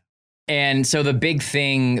 And so the big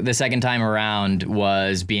thing the second time around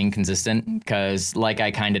was being consistent, because like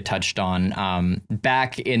I kind of touched on,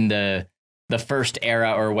 back in the first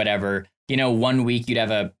era or whatever, you know, 1 week you'd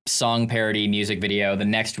have a song parody music video. The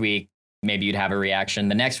next week, maybe you'd have a reaction.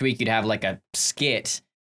 The next week you'd have like a skit,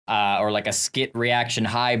 or like a skit reaction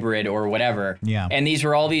hybrid or whatever. Yeah. And these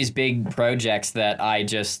were all these big projects that I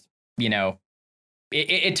just, you know,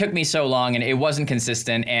 it took me so long and it wasn't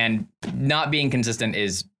consistent, and not being consistent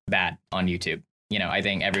is bad on YouTube. You know, I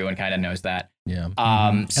think everyone kind of knows that. Yeah.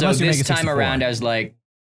 So Unless you make this it time 64. around, I was like,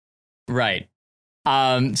 right.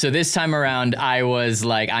 So this time around, I was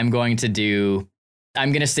like, I'm going to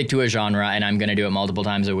stick to a genre, and I'm going to do it multiple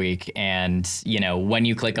times a week. And, you know, when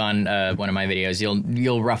you click on one of my videos,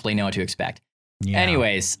 you'll roughly know what to expect. Yeah.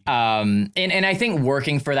 Anyways, and I think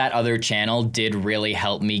working for that other channel did really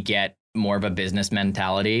help me get more of a business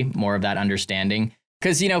mentality, more of that understanding.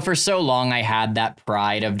 Because, you know, for so long I had that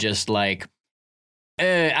pride of just like,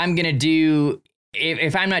 I'm going to do,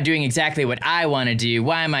 if I'm not doing exactly what I want to do,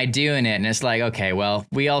 why am I doing it? And it's like, okay, well,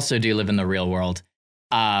 we also do live in the real world.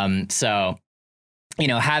 So, you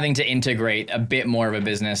know, having to integrate a bit more of a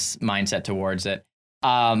business mindset towards it.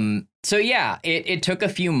 So yeah, it took a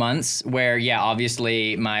few months where, yeah,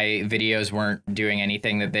 obviously my videos weren't doing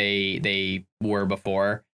anything that they were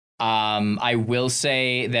before. I will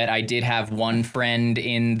say that I did have one friend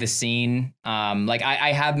in the scene. Like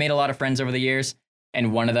I have made a lot of friends over the years,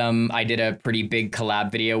 and one of them I did a pretty big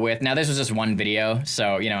collab video with. Now this was just one video,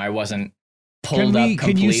 so, you know, I wasn't pulled up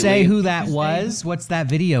completely. Can you say who that was? What's that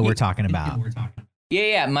video we're talking about?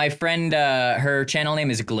 Yeah. My friend, her channel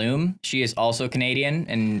name is Gloom. She is also Canadian,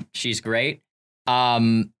 and she's great.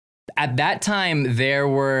 At that time,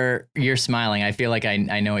 you're smiling. I feel like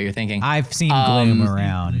I know what you're thinking. I've seen Gloom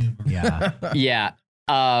around. Yeah. Yeah.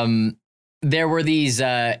 There were these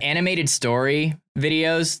animated story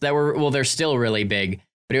videos that were, well, they're still really big,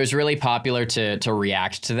 but it was really popular to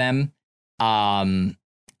react to them. And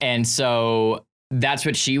so that's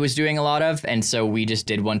what she was doing a lot of. And so we just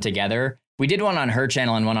did one together. We did one on her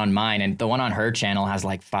channel and one on mine, and the one on her channel has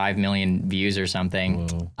like 5 million views or something.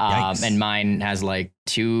 And mine has like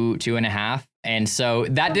 2.5. And so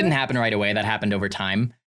that didn't happen right away. That happened over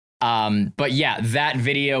time. But yeah, that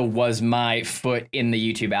video was my foot in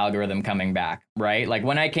the YouTube algorithm coming back, right? Like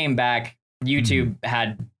when I came back, YouTube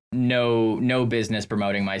had no business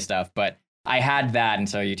promoting my stuff, but I had that. And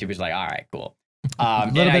so YouTube was like, all right, cool. A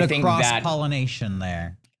little bit of cross-pollination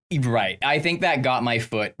there. Right. I think that got my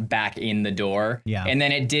foot back in the door. Yeah. And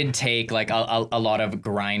then it did take like a lot of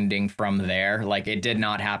grinding from there. Like it did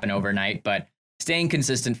not happen overnight, but staying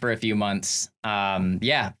consistent for a few months.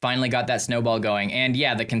 Yeah, finally got that snowball going. And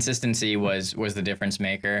yeah, the consistency was the difference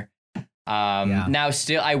maker. Now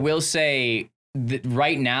still, I will say that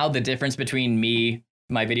right now, the difference between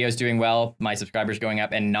my videos doing well, my subscribers going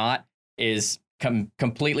up and not is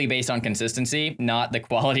completely based on consistency, not the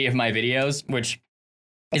quality of my videos, which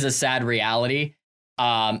is a sad reality.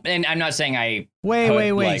 And I'm not saying I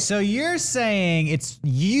wait. Like, so you're saying it's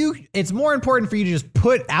more important for you to just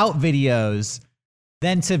put out videos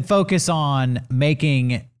than to focus on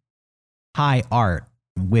making high art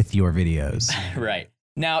with your videos. Right.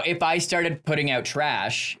 Now, if I started putting out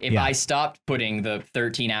trash, if I stopped putting the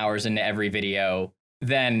 13 hours into every video,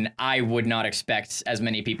 then I would not expect as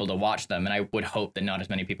many people to watch them. And I would hope that not as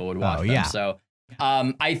many people would watch them. Yeah. So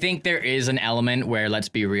I think there is an element where, let's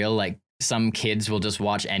be real, like some kids will just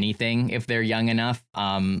watch anything if they're young enough.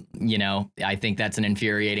 You know, I think that's an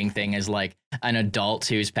infuriating thing as like an adult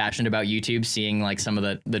who's passionate about YouTube, seeing like some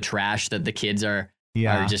of the trash that the kids are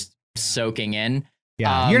just soaking in.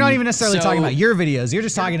 Yeah, you're not even necessarily talking about your videos. You're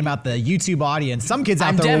just talking about the YouTube audience. Some kids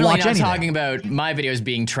out there will watch anything. I'm definitely not talking about my videos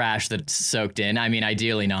being trash that's soaked in. I mean,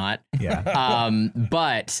 ideally not. Yeah.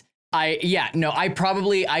 But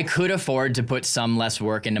I could afford to put some less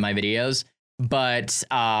work into my videos, but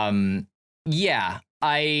there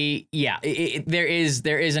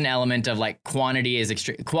is an element of like quality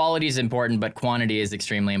is important, but quantity is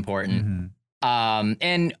extremely important. Mm-hmm.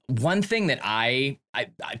 And one thing that I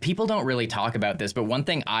people don't really talk about this, but one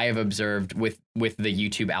thing I have observed with the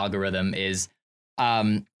YouTube algorithm is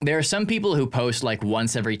there are some people who post like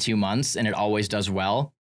once every 2 months and it always does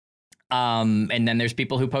well. And then there's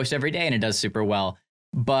people who post every day and it does super well.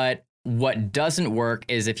 But what doesn't work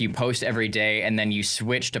is if you post every day and then you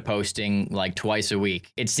switch to posting like twice a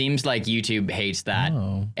week. It seems like YouTube hates that.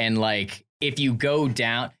 Oh. And like if you go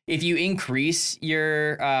down, if you increase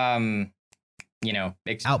your output,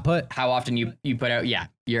 Output. how often you put out,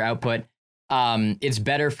 your output. it's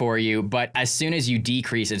better for you. But as soon as you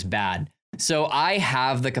decrease, it's bad. So I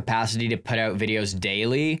have the capacity to put out videos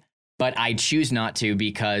daily, but I choose not to,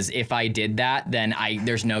 because if I did that, then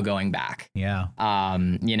there's no going back. Yeah.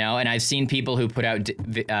 You know, and I've seen people who put out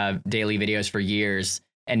daily videos for years,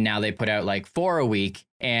 and now they put out like 4 a week,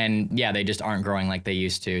 and yeah, they just aren't growing like they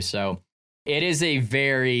used to. So it is a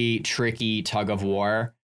very tricky tug of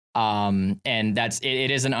war. And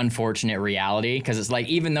it is an unfortunate reality, because it's like,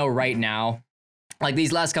 even though right now, like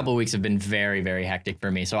these last couple of weeks have been very, very hectic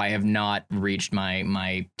for me. So I have not reached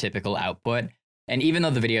my typical output. And even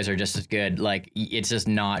though the videos are just as good, like it's just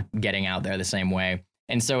not getting out there the same way.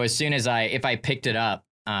 And so as soon as if I picked it up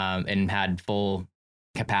and had full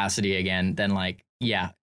capacity again, then like, yeah,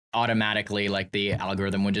 automatically like the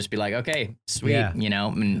algorithm would just be like, okay, sweet, you know,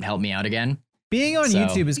 and help me out again. Being on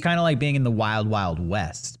YouTube is kind of like being in the wild, wild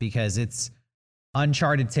west, because it's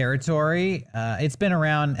uncharted territory. It's been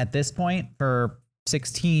around at this point for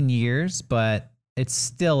 16 years, but it's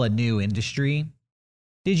still a new industry.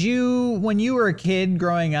 Did you, when you were a kid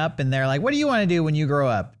growing up and they're like, what do you want to do when you grow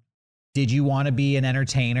up? Did you want to be an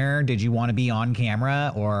entertainer? Did you want to be on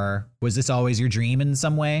camera? Or was this always your dream in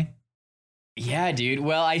some way? Yeah, dude.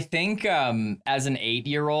 Well, I think as an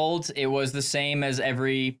 8-year-old, it was the same as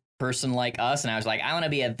every person like us. And I was like, I want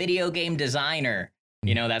to be a video game designer.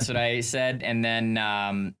 You know, that's what I said. And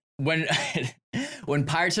then when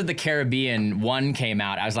Pirates of the Caribbean 1 came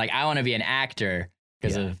out, I was like, I want to be an actor,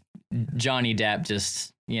 because of Johnny Depp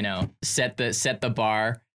just, you know, set the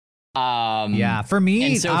bar. Yeah, for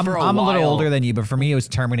me, so I'm a little older than you, but for me, it was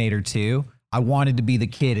Terminator 2. I wanted to be the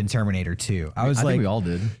kid in Terminator 2. I think we all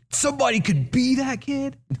did. Somebody could be that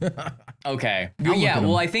kid. Okay. Yeah,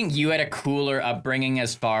 well, I think you had a cooler upbringing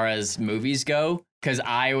as far as movies go, because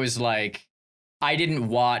I was like, I couldn't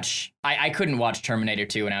watch Terminator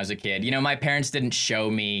 2 when I was a kid. You know, my parents didn't show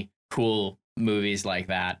me cool movies like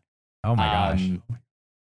that. Oh my gosh.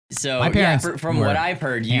 So my parents from what I've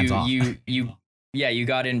heard, you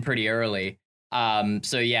got in pretty early.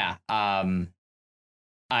 So I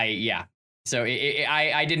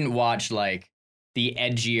didn't watch like the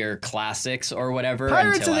edgier classics or whatever.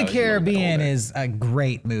 Pirates of the Caribbean is a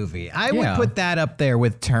great movie. I would put that up there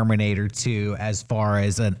with Terminator 2 as far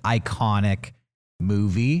as an iconic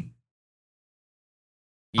movie.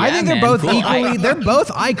 Yeah, I think they're both equally. They're both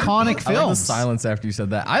iconic films. I like the silence after you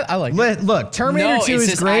said that. I like it. Look, Terminator 2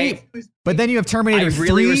 is great, but then you have Terminator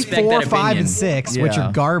 3, 4, 5, and 6, which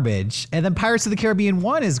are garbage. And then Pirates of the Caribbean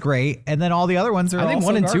 1 is great, and then all the other ones are I think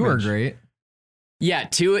 1 and 2 are great. Yeah,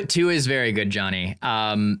 two is very good, Johnny.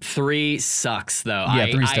 3 sucks though. Yeah,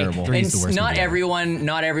 3's terrible. 3's the worst. Not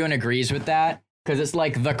everyone agrees with that, because it's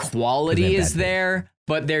like the quality is there,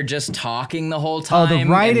 but they're just talking the whole time. Oh, the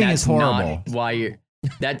writing is horrible.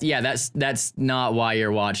 That's not why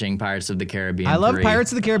you're watching Pirates of the Caribbean. I love 3.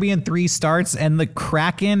 Pirates of the Caribbean 3 starts and the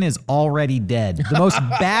Kraken is already dead. The most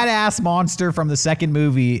badass monster from the second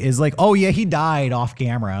movie is like, oh yeah, he died off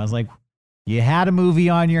camera. I was like, you had a movie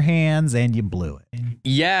on your hands and you blew it.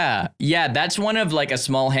 Yeah, that's one of like a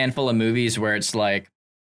small handful of movies where it's like,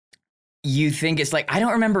 you think it's like, I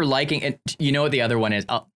don't remember liking it. You know what the other one is?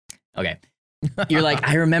 Oh, okay. You're like,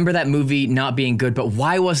 I remember that movie not being good, but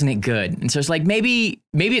why wasn't it good? And so it's like, maybe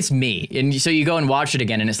it's me. And so you go and watch it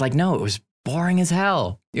again and it's like, no, it was boring as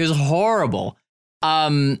hell. It was horrible.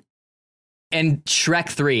 And Shrek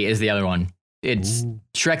 3 is the other one.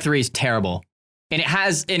 Shrek 3 is terrible. And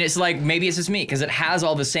it's like, maybe it's just me, because it has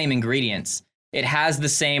all the same ingredients. It has the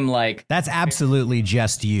same like. That's absolutely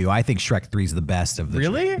just you. I think Shrek 3 is the best of the.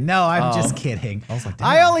 Really? Shrek. No, I'm just kidding. I was like, damn.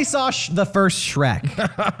 I only saw the first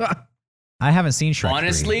Shrek. I haven't seen Shrek.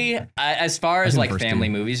 Honestly, 3. As far as like family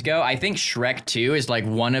movies go, I think Shrek 2 is like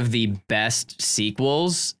one of the best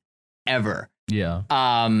sequels ever. Yeah.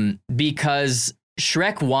 Because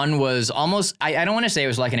Shrek 1 was almost, I don't want to say it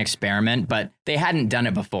was like an experiment, but they hadn't done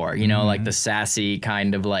it before. You know, like the sassy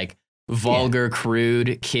kind of like vulgar,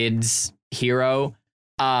 crude kids hero.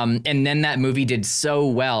 And then that movie did so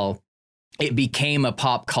well, it became a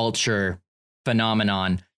pop culture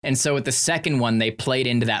phenomenon. And so with the second one, they played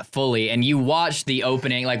into that fully. And you watch the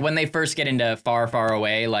opening, like when they first get into Far, Far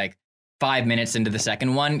Away, like 5 minutes into the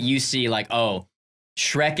second one, you see like, oh,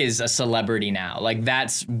 Shrek is a celebrity now. Like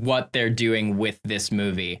that's what they're doing with this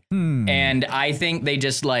movie. And I think they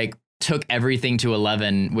just like took everything to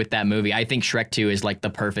 11 with that movie. I think Shrek 2 is like the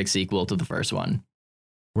perfect sequel to the first one.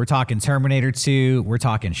 We're talking Terminator 2. We're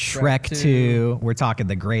talking Shrek 2. We're talking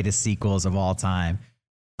the greatest sequels of all time.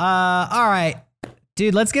 All right.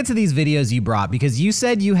 Dude, let's get to these videos you brought because you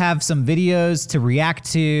said you have some videos to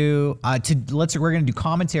react to. We're gonna do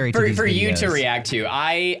commentary to these for videos. you to react to.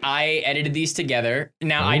 I edited these together.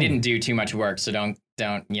 Now I didn't do too much work, so don't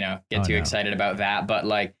get too excited about that. But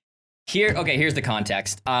like here's the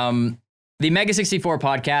context. The Mega 64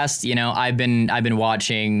 podcast, I've been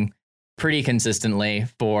watching pretty consistently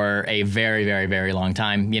for a very, very, very long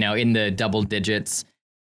time, in the double digits.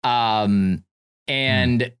 And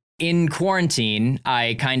in quarantine,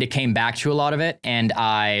 I kind of came back to a lot of it, and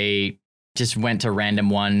I just went to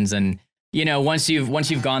random ones. And once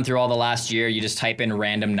you've gone through all the last year, you just type in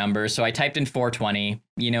random numbers. So I typed in 420.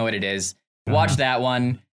 You know what it is. Watch that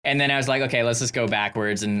one, and then I was like, okay, let's just go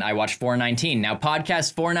backwards, and I watched 419. Now,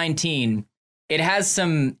 podcast 419. It had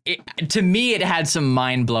some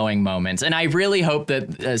mind-blowing moments. And I really hope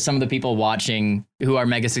that some of the people watching who are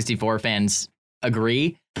Mega 64 fans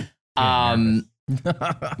agree.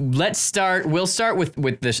 We'll start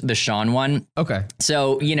with the Sean one. Okay.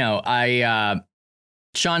 So,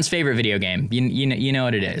 Sean's favorite video game. You know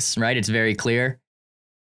what it is, right? It's very clear.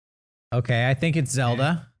 Okay, I think it's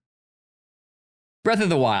Zelda. Breath of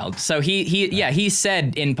the Wild. So he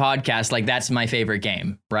said in podcasts like that's my favorite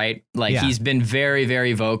game, right? Like he's been very,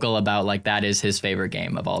 very vocal about like that is his favorite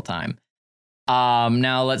game of all time.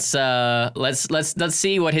 Now let's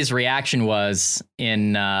see what his reaction was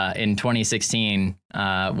in 2016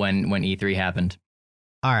 when E3 happened.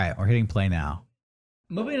 All right, we're hitting play now.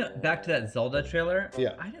 Moving back to that Zelda trailer,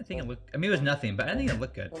 yeah, I didn't think it looked. I mean, it was nothing, but I didn't think it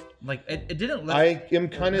looked good. Like it didn't look. I am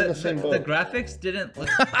kind of in the same boat. The graphics didn't look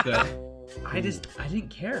good. I didn't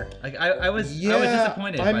care. Like I was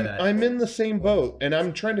disappointed by that. I'm in the same boat, and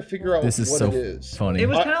I'm trying to figure out what it is. Funny. It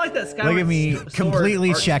was kind of like that Skyward Look at me, Sword completely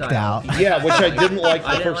art checked style. out. Yeah, which I didn't like the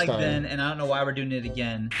I didn't first like time. then, and I don't know why we're doing it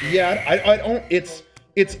again. Yeah, I don't. It's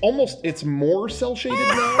more cel shaded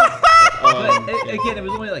now. But again, it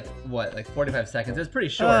was only like 45 seconds. It was pretty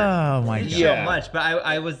short. Oh my It didn't god. show much, but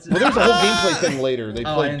I was. Well, there's a whole gameplay thing later. They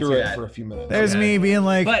I played didn't through see it that. for a few minutes. There's me being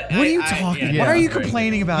like, But what are you I- talking? yeah, What are you very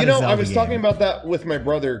complaining about? You a know, I Zelda was game? talking about that with my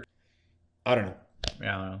brother. I don't know.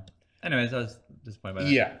 Yeah, I don't know. Anyways, I was disappointed by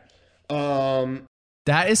that. Yeah.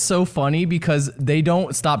 That is so funny because they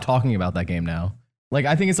don't stop talking about that game now. Like,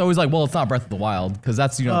 I think it's always like, well, it's not Breath of the Wild because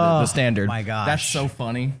that's, the standard. My gosh. That's so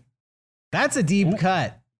funny. That's a deep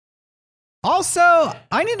cut. Also,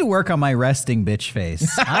 I need to work on my resting bitch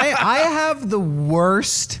face. I have the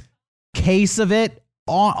worst case of it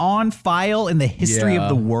on file in the history of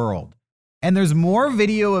the world. And there's more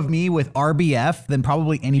video of me with RBF than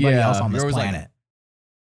probably anybody else on this planet.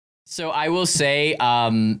 So I will say,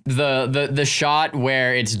 the shot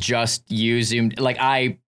where it's just you zoomed, like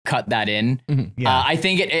I cut that in. Mm-hmm. Yeah. I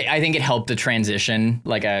think it helped the transition,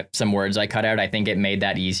 like some words I cut out. I think it made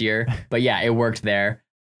that easier. But yeah, it worked there.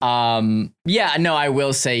 Yeah, no, I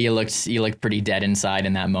will say you looked pretty dead inside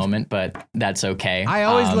in that moment, but that's okay. I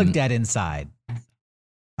always look dead inside.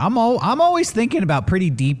 I'm always thinking about pretty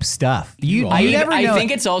deep stuff. I think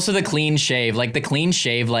it's also the clean shave. Like the clean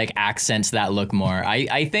shave like accents that look more.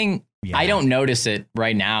 I think I don't notice it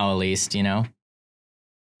right now, at least,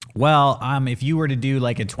 Well, if you were to do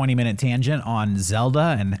like a 20-minute tangent on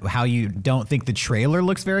Zelda and how you don't think the trailer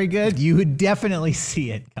looks very good, you would definitely see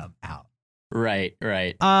it come out. Right.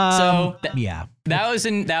 So yeah, that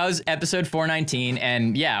was episode 419,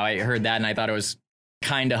 and yeah, I heard that and I thought it was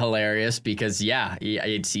kind of hilarious because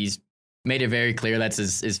he's made it very clear that's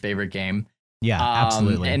his favorite game. Yeah,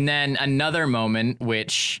 absolutely. And then another moment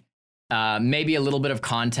which maybe a little bit of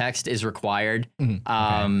context is required.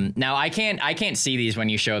 Okay. Now I can't see these when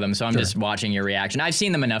you show them, so I'm just watching your reaction. I've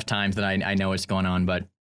seen them enough times that I know what's going on. But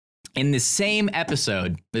in the same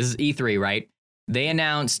episode, this is E3, right? They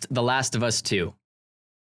announced The Last of Us 2.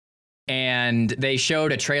 And they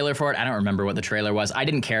showed a trailer for it. I don't remember what the trailer was. I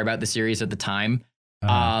didn't care about the series at the time.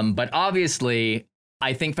 But obviously,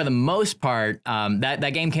 I think for the most part,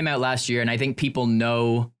 that game came out last year, and I think people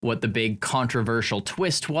know what the big controversial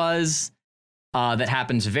twist was that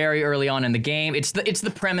happens very early on in the game. It's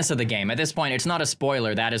the premise of the game. At this point, it's not a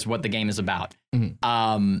spoiler. That is what the game is about.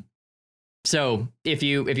 Mm-hmm. So if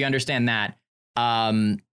you understand that,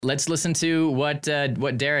 let's listen to what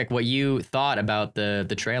Derek, what you thought about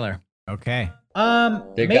the trailer. Okay.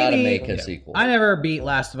 They gotta make a sequel. I never beat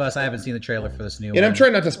Last of Us. I haven't seen the trailer for this new one. And I'm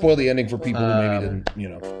trying not to spoil the ending for people who maybe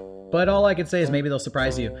didn't, But all I can say is maybe they'll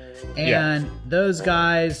surprise you. And those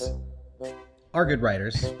guys are good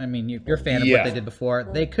writers. I mean, you're a fan of what they did before.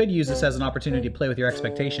 They could use this as an opportunity to play with your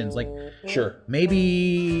expectations. Like, Sure.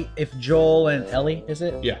 maybe if Joel and Ellie, is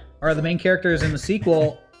it? Yeah. Are the main characters in the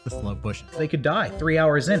sequel, The slow push. They could die 3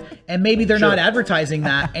 hours in, and maybe they're not advertising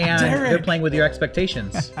that, and they're playing with your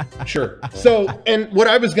expectations. Sure. So, and what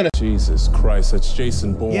I was gonna. Jesus Christ, that's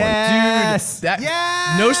Jason Bourne. Yes. Dude, that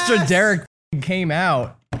yes. Nostra Derek came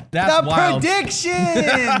out. That's the wild.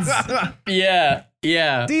 predictions. Yeah.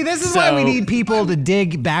 Yeah. See, this is why we need people to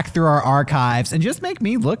dig back through our archives and just make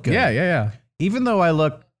me look good. Yeah. Even though I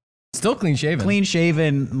look Still clean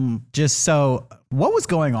shaven. just so. What was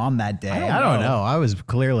going on that day? I don't know. I was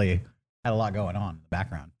clearly had a lot going on in the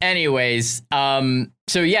background. Anyways,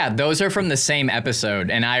 so yeah, those are from the same episode,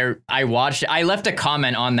 and I watched. I left a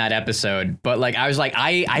comment on that episode, but like I was like,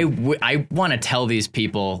 I want to tell these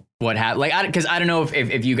people what happened, like, because I don't know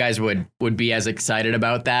if you guys would be as excited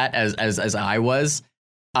about that as I was,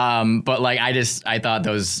 but like I thought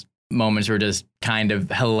those moments were just kind of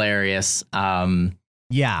hilarious.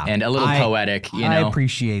 Yeah. And a little poetic, you know. I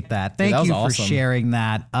appreciate that. Thank you for awesome. sharing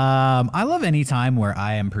that. I love any time where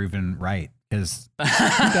I am proven right, because who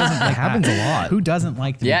doesn't like happens that? a lot. Who doesn't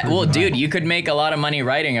like to be Yeah, proven well, right? dude, you could make a lot of money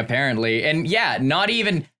writing apparently. And yeah, not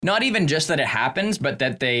even just that it happens, but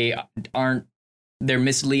that they're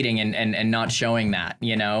misleading and not showing that,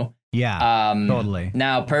 you know? Yeah, totally.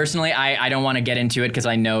 Now, personally, I don't want to get into it because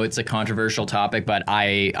I know it's a controversial topic, but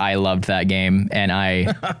I loved that game and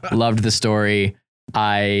I loved the story.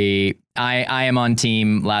 I am on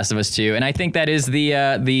team Last of Us 2, and I think that is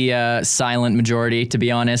the silent majority, to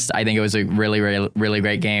be honest. I think it was a really, really, really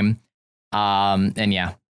great game. And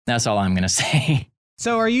yeah, that's all I'm gonna say.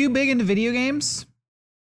 So, are you big into video games?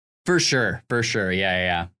 For sure.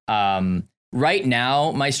 Yeah. Right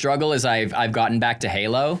now, my struggle is I've gotten back to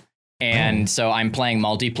Halo, and so I'm playing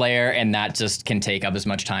multiplayer, and that just can take up as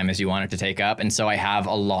much time as you want it to take up. And so I have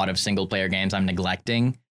a lot of single player games I'm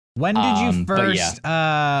neglecting. When did you first?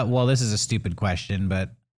 yeah. Well, this is a stupid question, but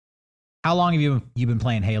how long have you been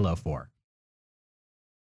playing Halo for?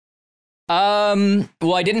 Well,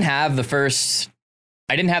 I didn't have the first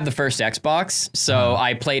Xbox, so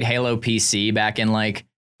I played Halo PC back in like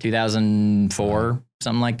 2004,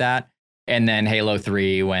 something like that, and then Halo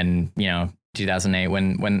 3 when 2008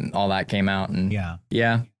 when all that came out, and yeah.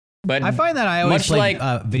 But I find that I always play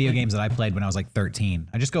like video games that I played when I was like 13.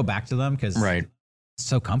 I just go back to them because right. It's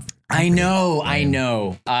so comfortable. I know.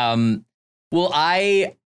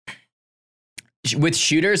 Well, with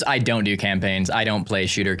shooters, I don't do campaigns. I don't play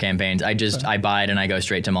shooter campaigns. I buy it and I go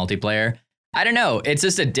straight to multiplayer. I don't know. It's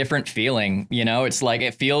just a different feeling, you know? It's like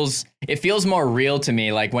it feels more real to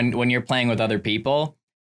me, like when you're playing with other people.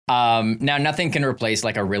 Now nothing can replace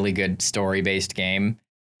like a really good story-based game.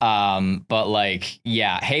 But like,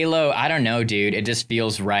 yeah, Halo, I don't know, dude. It just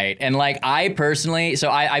feels right. And like, I personally, so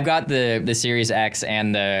I've got the Series X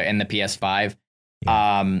and the PS5.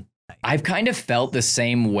 Yeah. I've kind of felt the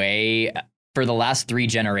same way for the last 3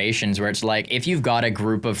 generations, where it's like, if you've got a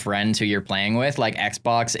group of friends who you're playing with, like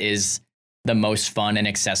Xbox is the most fun and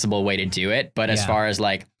accessible way to do it. But as far as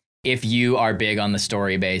like, if you are big on the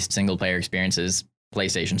story-based single player experiences,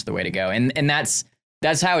 PlayStation's the way to go. And that's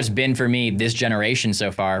how it's been for me this generation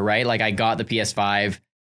so far, right? Like I got the PS5,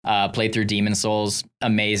 played through Demon's Souls,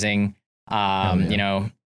 amazing.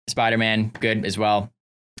 Spider-Man, good as well.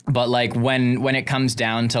 But like when it comes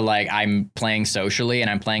down to like I'm playing socially and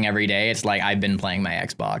I'm playing every day, it's like I've been playing my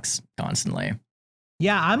Xbox constantly.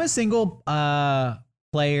 Yeah, I'm a single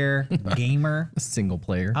player gamer. Single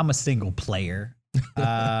player. I'm a single player.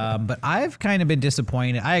 But I've kind of been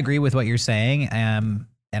disappointed. I agree with what you're saying.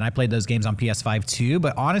 And I played those games on PS5 too,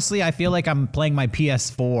 but honestly, I feel like I'm playing my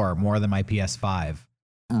PS4 more than my PS5.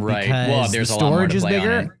 Right. Because well, there's the a lot more storage to is play on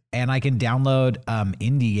it. bigger, and I can download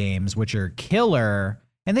indie games, which are killer,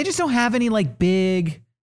 and they just don't have any like big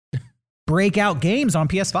breakout games on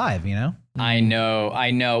PS5, you know? I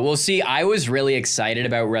know. Well, see, I was really excited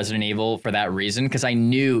about Resident Evil for that reason, because I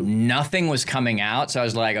knew nothing was coming out. So I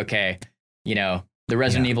was like, okay, the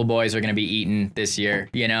Resident Evil boys are going to be eaten this year,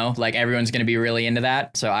 like everyone's going to be really into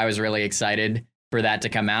that. So I was really excited for that to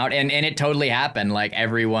come out. And it totally happened. Like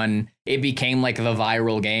it became like the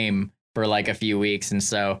viral game for like a few weeks. And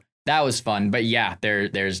so that was fun. But yeah,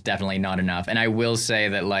 there's definitely not enough. And I will say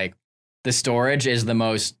that like the storage is the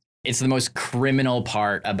most criminal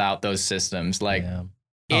part about those systems. Like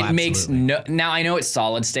it makes now I know it's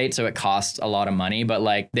solid state, so it costs a lot of money, but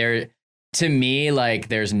like to me, like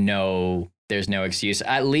there's no excuse.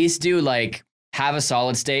 At least do like have a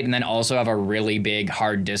solid state and then also have a really big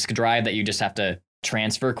hard disk drive that you just have to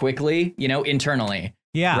transfer quickly, internally.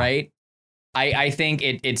 Yeah. Right. I think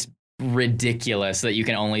it's ridiculous that you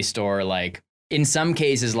can only store like in some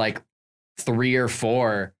cases like 3 or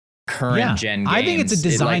 4 current gen games. I think it's a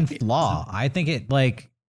design flaw. I think it like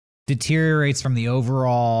deteriorates from the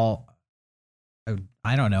overall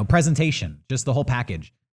I don't know, presentation, just the whole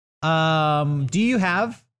package. Do you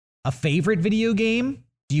have a favorite video game?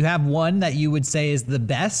 Do you have one that you would say is the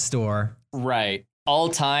best or? Right. All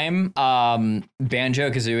time,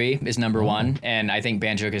 Banjo-Kazooie is number one. And I think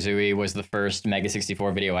Banjo-Kazooie was the first Mega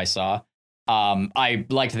 64 video I saw. I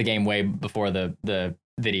liked the game way before the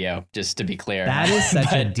video, just to be clear. That is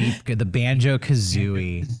such a deep, the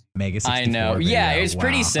Banjo-Kazooie Mega 64 I know. video. Yeah, it's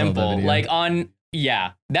pretty Wow. simple. Like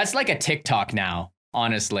that's like a TikTok now,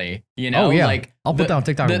 honestly. You know, Oh, yeah. like I'll put down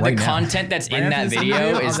TikTok the right now. content that's in Right that after this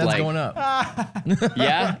video is that's like going up.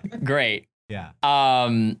 yeah, great. Yeah.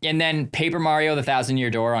 And then Paper Mario: The Thousand-Year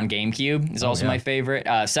Door on GameCube is also yeah. my favorite,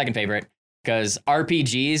 second favorite, because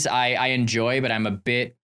RPGs I enjoy, but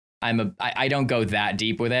I don't go that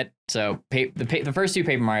deep with it. So the first two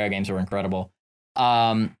Paper Mario games were incredible.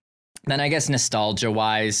 Then I guess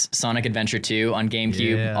nostalgia-wise, Sonic Adventure 2 on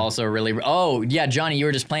GameCube Yeah. also really. Oh yeah, Johnny, you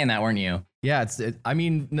were just playing that, weren't you? Yeah, I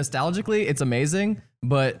mean, nostalgically, it's amazing,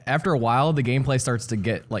 but after a while, the gameplay starts to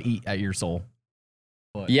get like eat at your soul.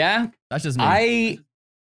 But Yeah, that's just me.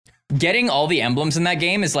 Getting all the emblems in that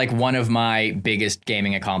game is like one of my biggest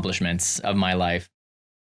gaming accomplishments of my life,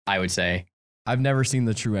 I would say. I've never seen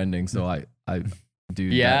the true ending, so I do.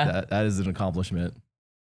 Yeah? that is an accomplishment.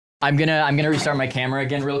 I'm gonna restart my camera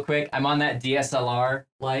again real quick. I'm on that DSLR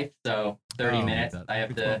light, so 30 minutes. I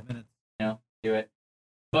have to, do it.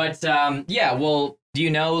 But yeah, well, do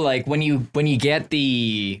you know, like when you get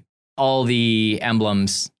all the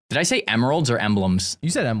emblems? Did I say emeralds or emblems? You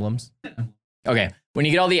said emblems. Okay, when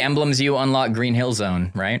you get all the emblems, you unlock Green Hill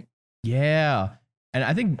Zone, right? Yeah, and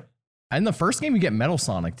I think in the first game you get Metal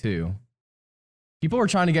Sonic too. People were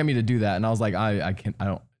trying to get me to do that, and I was like, I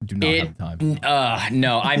do not have the time.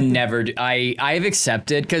 No, I'm never. I've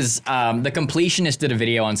accepted because the completionist did a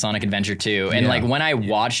video on Sonic Adventure 2, and like when I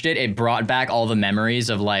watched it, it brought back all the memories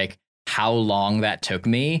of like how long that took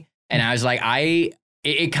me, and I was like,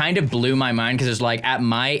 it kind of blew my mind because it's like at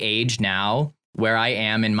my age now, where I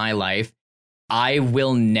am in my life, I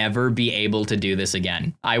will never be able to do this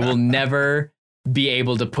again. I will never be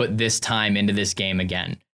able to put this time into this game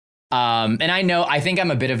again. And I think I'm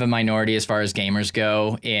a bit of a minority as far as gamers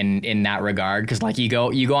go in that regard. Cause like you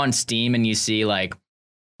go on Steam and you see like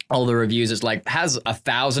all the reviews, it's like has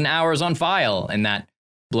 1,000 hours on file. And that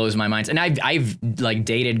blows my mind. And I've like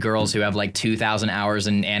dated girls who have like 2,000 hours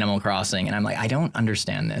in Animal Crossing. And I'm like, I don't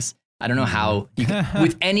understand this. I don't know how you can,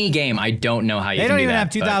 with any game. I don't know how you They can don't do even that, have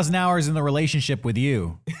 2,000 hours in the relationship with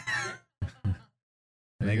you.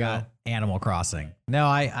 They got Animal Crossing. No,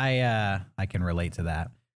 I can relate to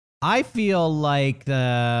that. I feel like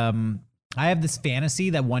I have this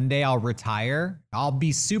fantasy that one day I'll retire. I'll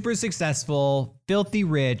be super successful, filthy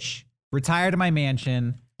rich, retire to my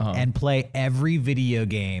mansion, and play every video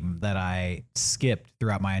game that I skipped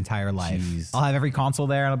throughout my entire life. Jeez. I'll have every console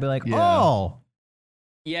there, and I'll be like, Yeah. oh.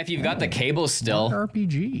 Yeah, if you've got the cable still.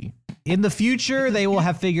 RPG. In the future, they will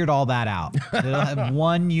have figured all that out. They'll have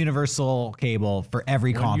one universal cable for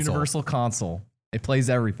every One console. universal console. It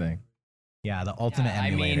plays everything. Yeah, the ultimate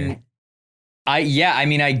emulator. I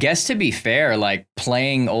mean, I guess to be fair, like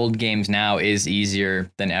playing old games now is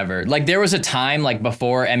easier than ever. Like there was a time like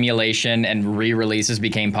before emulation and re-releases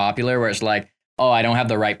became popular where it's like, oh, I don't have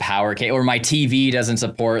the right power cable or my TV doesn't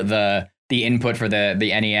support the input for the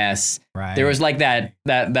NES. Right. There was like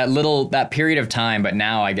that period of time, but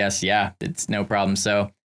now I guess, yeah, it's no problem. So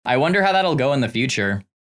I wonder how that'll go in the future,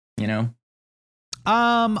 you know?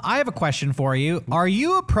 I have a question for you. Are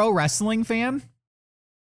you a pro wrestling fan?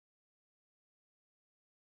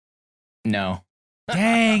 No.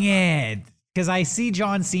 Dang it. Because I see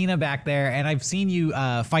John Cena back there, and I've seen you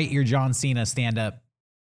fight your John Cena stand-up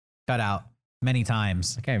cutout many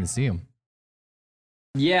times. I can't even see him.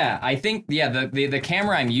 Yeah, I think, the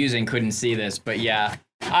camera I'm using couldn't see this, but yeah,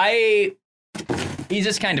 he's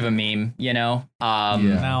just kind of a meme, you know? Yeah.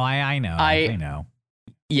 No, I know. I know.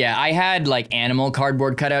 Yeah, I had like animal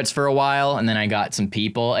cardboard cutouts for a while, and then I got some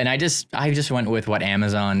people, and I just went with what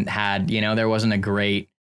Amazon had, you know? There wasn't a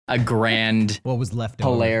grand, What was left over?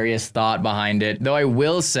 hilarious thought behind it. Though I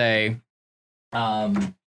will say,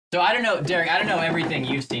 so I don't know, Derek, I don't know everything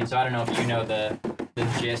you've seen, so I don't know if you know the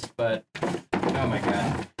gist, but oh my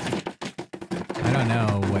God. I don't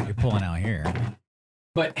know what you're pulling out here.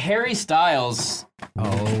 But Harry Styles,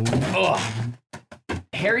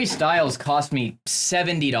 Harry Styles cost me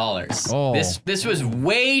 $70. Oh. This was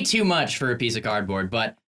way too much for a piece of cardboard,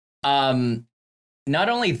 but not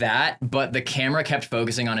only that, but the camera kept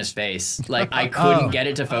focusing on his face. Like I couldn't get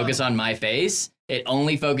it to focus on my face. It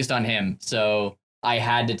only focused on him. So I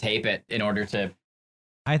had to tape it in order to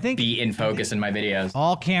I think be in focus in my videos.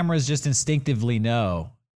 all cameras just instinctively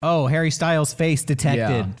know Oh, Harry Styles' face detected.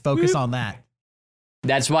 Yeah. Focus on that.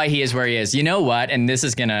 That's why he is where he is. You know what? And this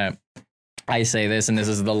is I say this, and this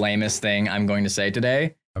is the lamest thing I'm going to say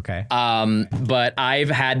today. Okay. But I've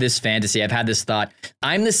had this fantasy. I've had this thought.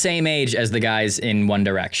 I'm the same age as the guys in One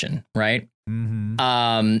Direction, right?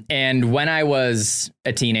 Mm-hmm. And when I was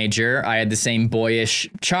a teenager, I had the same boyish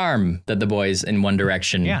charm that the boys in One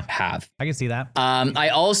Direction have. I can see that. I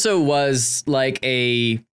also was like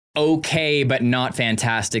a okay but not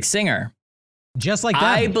fantastic singer. Just like that.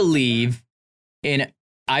 I believe in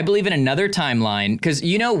another timeline, because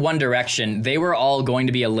you know One Direction, they were all going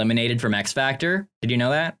to be eliminated from X Factor. Did you know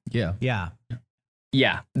that? Yeah. Yeah.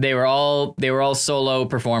 Yeah, they were all solo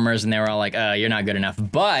performers, and they were all like, "You're not good enough."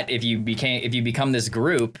 But if you become this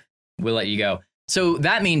group, we'll let you go. So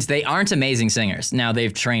that means they aren't amazing singers. Now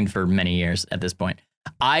they've trained for many years at this point.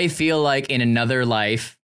 I feel like in another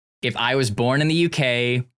life, if I was born in the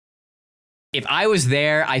UK, if I was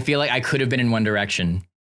there, I feel like I could have been in One Direction.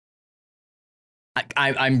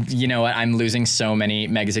 I'm you know what? I'm losing so many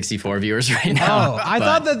Mega 64 viewers right now. Oh, I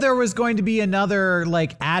thought that there was going to be another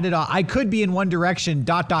like added on. I could be in One Direction ...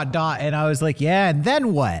 And I was like, yeah, and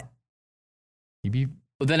then what? You'd be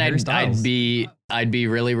Well, then I'd be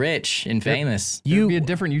really rich and famous. You'd be a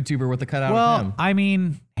different YouTuber with the cutout of him. Well, I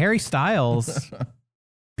mean, Harry Styles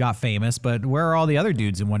got famous, but where are all the other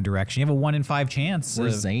dudes in One Direction? You have a 1 in 5 chance.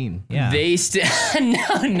 Where's Zayn? Yeah. They still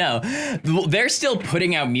no. They're still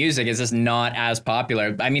putting out music. It's just not as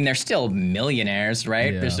popular. I mean, they're still millionaires,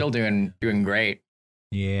 right? Yeah. They're still doing great.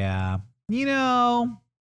 Yeah. You know,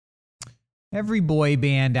 every boy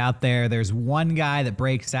band out there, there's one guy that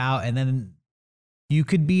breaks out, and then you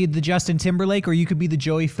could be the Justin Timberlake or you could be the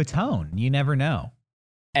Joey Fatone. You never know.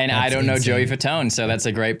 And That's I don't know insane. Joey Fatone, so that's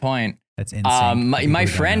a great point. That's insane. My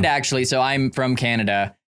friend actually, so I'm from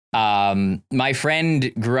Canada. My friend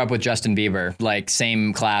grew up with Justin Bieber, like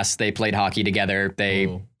same class. They played hockey together.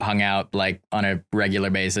 They hung out like on a regular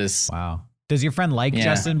basis. Wow. Does your friend like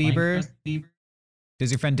Justin Bieber?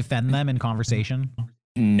 Does your friend defend them in conversation?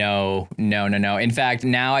 No. In fact,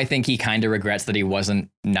 now I think he kind of regrets that he wasn't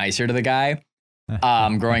nicer to the guy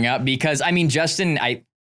growing up, because I mean, Justin,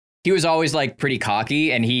 he was always like pretty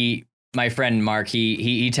cocky, and my friend Mark,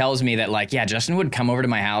 he tells me that like, yeah, Justin would come over to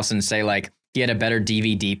my house and say like he had a better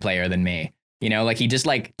DVD player than me. You know, like he just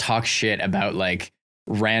like talks shit about like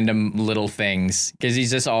random little things, because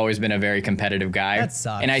he's just always been a very competitive guy. That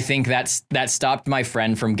sucks. And I think that stopped my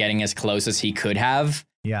friend from getting as close as he could have.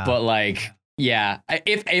 Yeah. But like, yeah,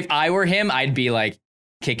 if I were him, I'd be like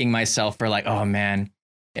kicking myself for like, oh man,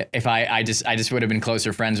 if I just would have been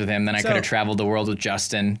closer friends with him, then I could have traveled the world with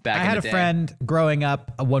Justin back in the day. I had a friend growing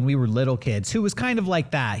up when we were little kids who was kind of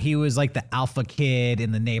like that. He was like the alpha kid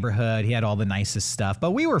in the neighborhood. He had all the nicest stuff,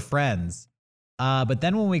 but we were friends. But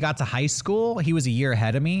then when we got to high school, he was a year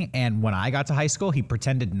ahead of me. And when I got to high school, he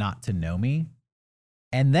pretended not to know me.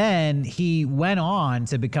 And then he went on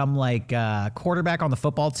to become like a quarterback on the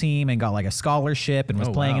football team and got like a scholarship and was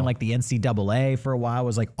playing in like the NCAA for a while,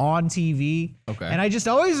 was like on TV. Okay. And I just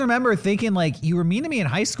always remember thinking like, you were mean to me in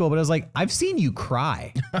high school, but I was like, I've seen you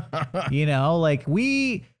cry. You know, like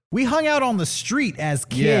we hung out on the street as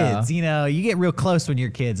kids. Yeah. You know, you get real close when you're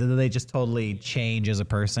kids and then they just totally change as a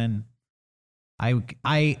person.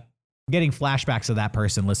 I getting flashbacks of that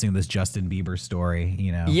person listening to this Justin Bieber story,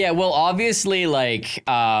 you know. Yeah, well, obviously, like,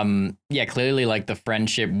 clearly, like the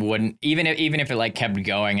friendship wouldn't, even if it like kept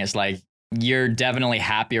going, it's like you're definitely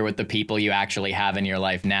happier with the people you actually have in your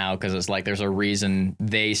life now, because it's like there's a reason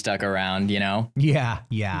they stuck around, you know. Yeah,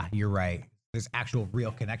 you're right. There's actual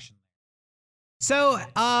real connection. So,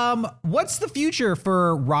 what's the future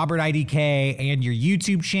for Robert IDK and your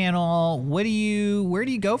YouTube channel? Where do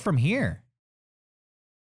you go from here?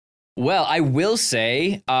 Well, I will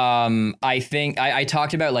say, I think I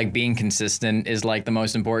talked about like being consistent is like the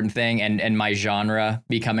most important thing, and my genre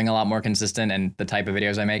becoming a lot more consistent and the type of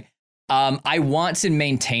videos I make. I want to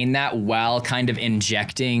maintain that while kind of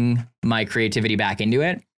injecting my creativity back into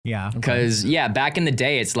it. Yeah. Because, back in the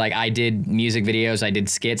day, it's like I did music videos, I did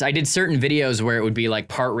skits. I did certain videos where it would be like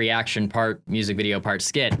part reaction, part music video, part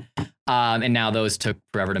skit. And now those took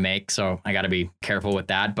forever to make, so I got to be careful with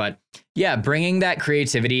that. But yeah, bringing that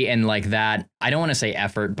creativity and like that, I don't want to say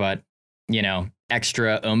effort, but, you know,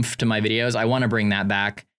 extra oomph to my videos. I want to bring that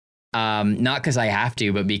back. Not because I have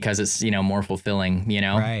to, but because it's, you know, more fulfilling, you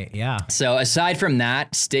know? Right, yeah. So aside from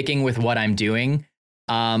that, sticking with what I'm doing.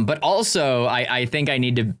 But also I think I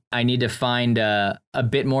need to find a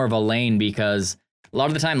bit more of a lane, because a lot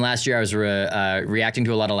of the time last year I was reacting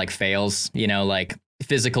to a lot of like fails, you know, like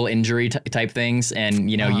physical injury type things, and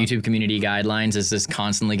you know, YouTube community guidelines is just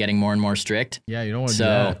constantly getting more and more strict. Yeah, you don't want to do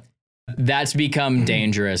that. That's become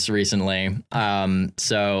dangerous recently.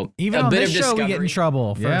 So even a on bit this of show, we get in discovery.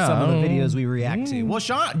 trouble for some of the videos we react to. Well,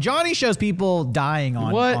 Johnny shows people dying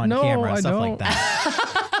on camera, stuff like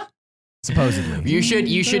that. Supposedly, You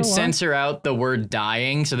should censor out the word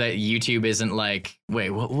dying so that YouTube isn't like, wait,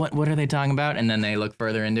 what are they talking about? And then they look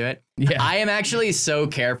further into it. Yeah. I am actually so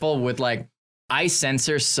careful with I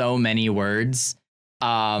censor so many words.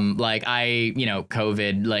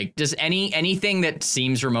 COVID, like just anything that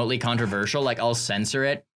seems remotely controversial, like I'll censor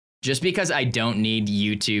it just because I don't need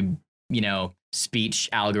YouTube, speech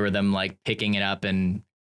algorithm, like picking it up and,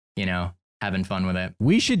 having fun with it.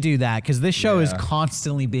 we should do that because this show is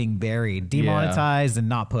constantly being buried, demonetized, and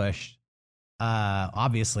not pushed.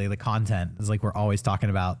 Obviously, the content is like we're always talking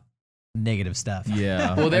about negative stuff.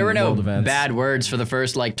 Yeah. Well, there were no world events. bad words for the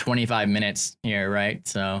first 25 minutes here, right?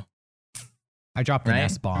 So I dropped an Right?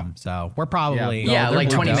 S-bomb, so we're probably yeah, they're like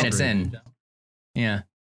blue 20 belt. minutes in. Yeah.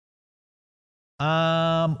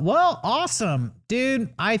 Well, awesome, dude.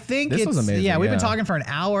 I think This it's was amazing, yeah. We've been yeah. talking for an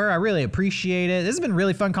hour. I really appreciate it. This has been a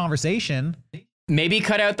really fun conversation. Maybe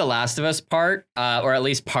cut out the Last of Us part, or at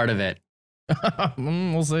least part of it.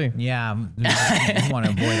 We'll see. Yeah, we want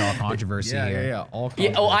to avoid all controversy here. Yeah. All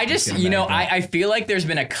Yeah. Oh, I just, controversy is gonna back up. I feel like there's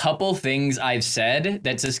been a couple things I've said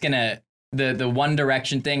that's just gonna the One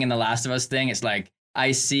Direction thing and the Last of Us thing. It's like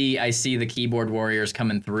I see the keyboard warriors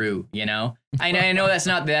coming through. I know that's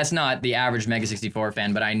not the average Mega 64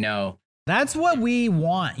 fan, but I know. That's what we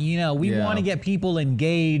want. We Yeah. want to get people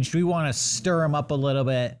engaged. We want to stir them up a little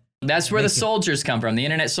bit. That's where the soldiers come from, the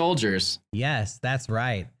internet soldiers. Yes, that's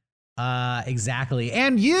right. Exactly.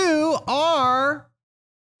 And you are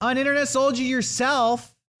an internet soldier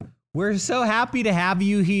yourself. We're so happy to have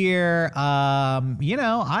you here.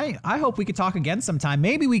 I hope we could talk again sometime.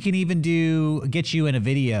 Maybe we can even get you in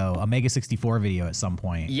a Mega 64 video at some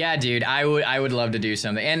point. Yeah, dude, I would love to do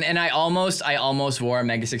something. And I almost wore a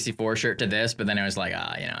Mega 64 shirt to this, but then I was like,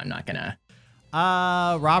 I'm not gonna.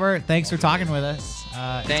 Robert, thanks for talking with us.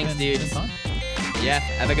 Thanks, dude. It's been fun. Yeah,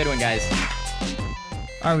 have a good one, guys.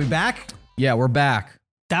 Are we back? Yeah, we're back.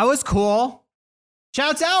 That was cool.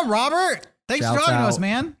 Shouts out, Robert. Thanks for Shouts talking to out. us,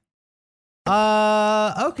 man.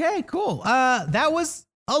 Okay, cool. That was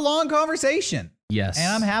a long conversation. Yes. And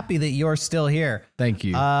I'm happy that you're still here. Thank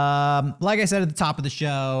you. Like I said at the top of the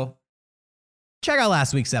show, check out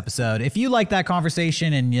last week's episode. If you like that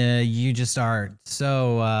conversation and you just are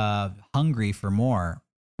so hungry for more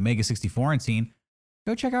Mega 64 scene,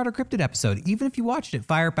 go check out our Cryptid episode. Even if you watched it,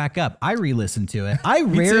 fire it back up. I re-listened to it. I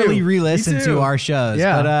rarely too. re-listen Me to too. our shows,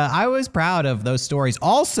 Yeah. but I was proud of those stories.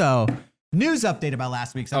 Also, news update about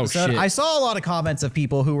last week's episode. shit. I saw a lot of comments of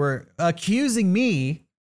people who were accusing me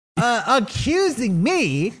I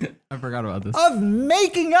forgot about this. of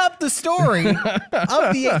making up the story of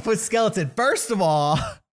the 8-foot skeleton. First of all,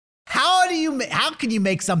 how can you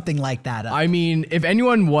make something like that up? I mean, if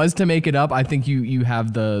anyone was to make it up, I think you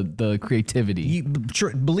have the creativity.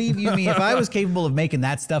 Believe you me, if I was capable of making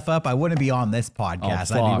that stuff up, I wouldn't be on this podcast. I'd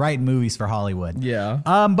fuck. be writing movies for Hollywood. Yeah.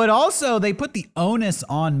 But also they put the onus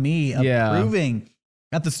on me of proving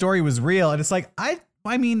that the story was real. And it's like, I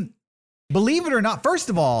mean, believe it or not, first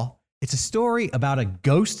of all, it's a story about a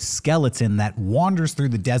ghost skeleton that wanders through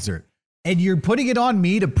the desert. And you're putting it on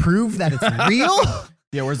me to prove that it's real?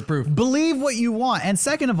 Yeah, where's the proof? Believe what you want. And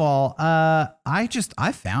second of all,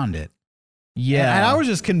 I found it. Yeah. And I was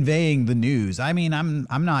just conveying the news. I mean, I'm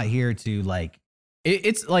not here to like,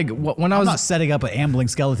 It's like when I I'm was not setting up an ambling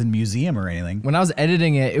skeleton museum or anything. when I was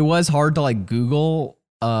editing it, it was hard to like Google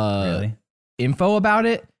Really? info about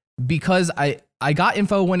it because I got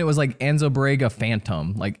info when it was like Anzo-Borrega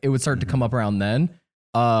Phantom. Like it would start to come up around then.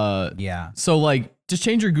 Yeah. So like just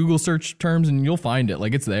change your Google search terms and you'll find it.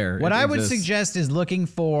 Like it's there. What It I would exists. suggest is looking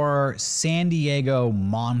for San Diego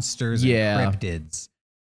monsters Yeah. and cryptids.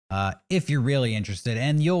 If you're really interested,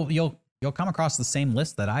 and you'll come across the same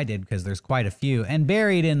list that I did because there's quite a few. And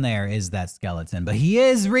buried in there is that skeleton, but he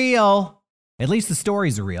is real. At least the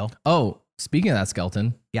stories are real. Oh, speaking of that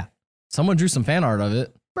skeleton. Yeah. Someone drew some fan art of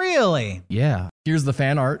it. Really? Yeah. Here's the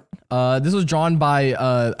fan art. This was drawn by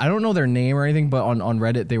I don't know their name or anything, but on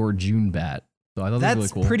Reddit they were Junebat. So I thought that was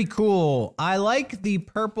That's really cool. pretty cool. I like the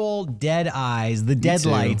purple dead eyes, the dead too.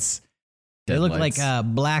 lights. They look Deadlights. like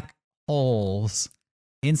black holes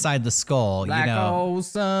inside the skull. Black hole,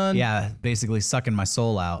 son. Yeah, basically sucking my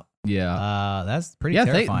soul out. Yeah. That's pretty Yeah,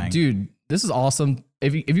 terrifying. dude, this is awesome.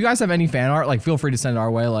 If you guys have any fan art, like feel free to send it our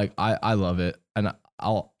way. Like I love it, and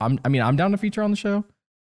I'm down to feature on the show.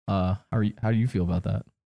 How do you feel about that?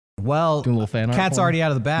 Well, Doing a little fan art. Cat's for 'em? already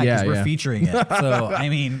out of the bag because Yeah, we're yeah. featuring it. So I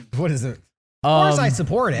mean, what is it? Of course I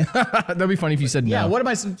support it. That'd be funny if you said no. Yeah, what am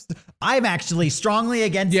I? I'm actually strongly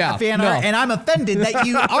against Yeah, the fan art, no. and I'm offended that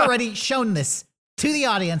you already shown this to the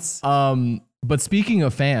audience. But speaking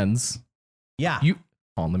of fans, Yeah. hold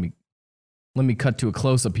on, let me cut to a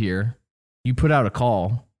close up here. You put out a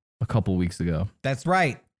call a couple weeks ago. That's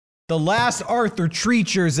right. The last Arthur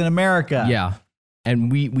Treachers in America. Yeah.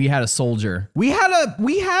 And we had a soldier. We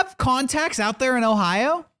have contacts out there in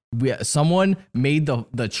Ohio. Someone made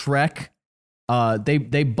the trek.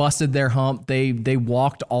 They busted their hump. They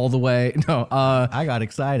walked all the way. No, I got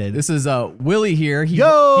excited. this is Willie here. He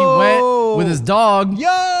Yo! went with his dog.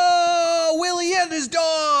 Yo, Willie and his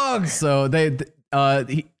dog. So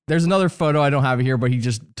there's another photo. I don't have it here, but he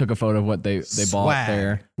just took a photo of what they bought Swag.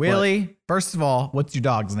 there. Willie, first of all, what's your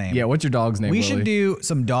dog's name? Yeah, what's your dog's name? We Willie? should do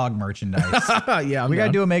some dog merchandise. Yeah, We got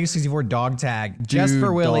to do a Mega 64 dog tag just Dude,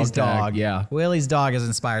 for Willie's dog tag, dog. yeah. Willie's dog has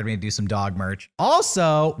inspired me to do some dog merch.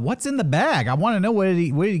 Also, what's in the bag? I want to know what did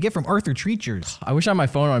he get from Arthur Treachers? I wish I had my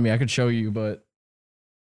phone on me. I could show you, but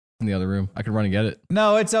in the other room, I could run and get it.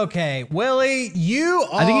 No, it's okay. Willie,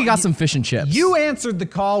 I think he got some fish and chips. You answered the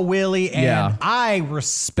call, Willie, and Yeah. I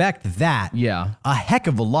respect that Yeah. a heck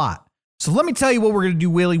of a lot. So let me tell you what we're going to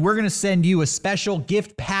do, Willie. We're going to send you a special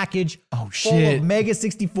gift package full shit. of Mega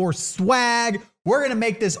 64 swag. We're going to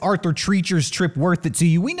make this Arthur Treachers trip worth it to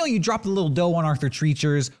you. We know you dropped a little dough on Arthur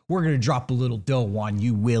Treachers. We're going to drop a little dough on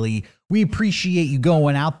you, Willie. We appreciate you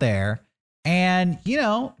going out there and,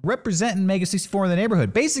 representing Mega 64 in the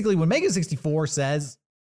neighborhood. Basically, when Mega 64 says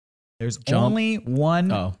there's only one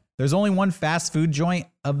fast food joint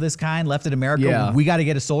of this kind left in America, Yeah. we got to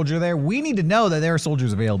get a soldier there. We need to know that there are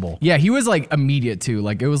soldiers available. Yeah, he was like immediate too.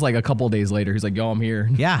 Like it was like a couple of days later. He's like, "Yo, I'm here."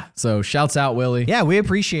 Yeah. So shouts out, Willie. Yeah, we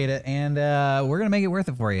appreciate it, and we're going to make it worth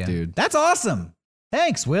it for you. Dude. That's awesome.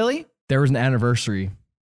 Thanks, Willie. There was an anniversary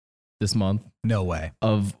this month No way.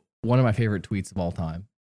 of one of my favorite tweets of all time.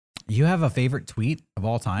 You have a favorite tweet of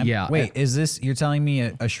all time? Yeah. Wait, is this, you're telling me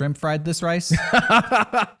a shrimp fried this rice?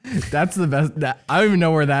 That's the best. I don't even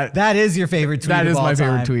know where that. That is your favorite tweet That of is all my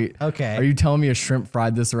favorite time. tweet. Okay. Are you telling me a shrimp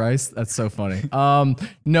fried this rice? That's so funny.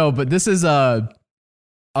 No, but this is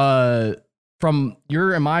from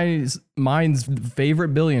your and mine's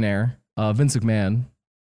favorite billionaire, Vince McMahon.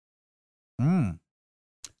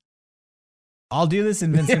 I'll do this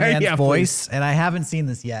in Vince McMahon's yeah, voice, and I haven't seen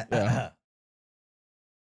this yet.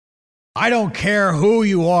 I don't care who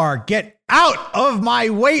you are. Get out of my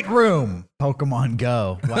weight room. Pokemon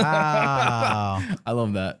Go. Wow. I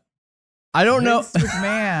love that. I don't know. Vince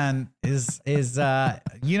McMahon is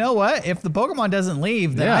you know what? If the Pokemon doesn't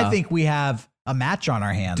leave, then I Yeah. think we have a match on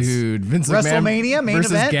our hands. Dude, Vince WrestleMania McMahon main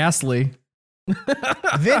versus event? Ghastly.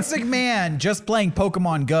 Vince McMahon just playing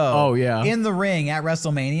Pokemon Go. Oh, yeah. In the ring at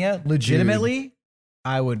WrestleMania. Legitimately,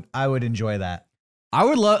 I would enjoy that. I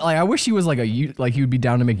would love, like, I wish he was like he would be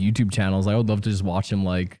down to make YouTube channels. I would love to just watch him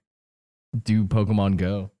like do Pokemon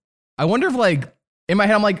Go. I wonder if like in my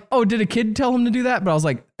head I'm like, oh, did a kid tell him to do that? But I was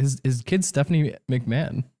like, his kid's Stephanie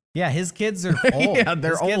McMahon. Yeah, his kids are old. Yeah,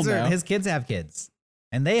 they're his kids old now. His kids have kids,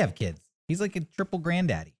 and they have kids. He's like a triple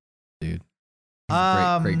granddaddy. Dude, he's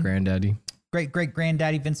a great granddaddy. Great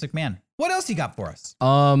granddaddy Vince McMahon. What else you got for us?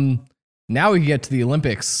 Now we can get to the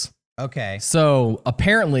Olympics. Okay. So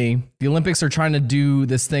apparently the Olympics are trying to do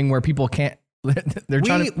this thing where people can't. They're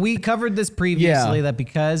trying to. We covered this previously that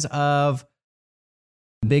because of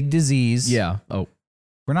big disease. Yeah. Oh,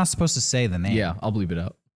 We're not supposed to say the name. yeah. I'll bleep it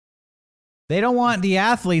out. They don't want the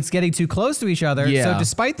athletes getting too close to each other. Yeah. So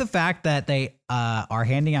despite the fact that they are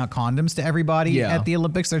handing out condoms to everybody Yeah. at the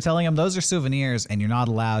Olympics, they're telling them those are souvenirs and you're not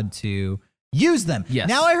allowed to use them. Yes.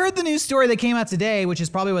 Now I heard the news story that came out today, which is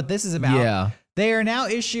probably what this is about. Yeah. They are now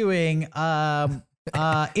issuing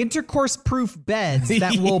intercourse-proof beds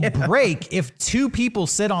that will break if two people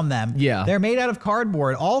sit on them. Yeah. They're made out of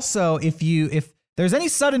cardboard. Also, if there's any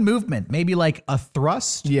sudden movement, maybe like a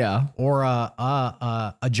thrust, Yeah. or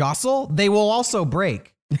a jostle, they will also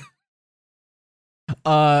break.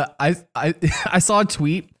 I saw a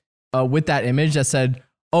tweet with that image that said,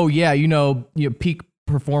 "Oh yeah, peak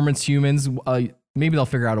performance humans. Maybe they'll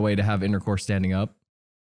figure out a way to have intercourse standing up."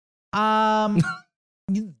 All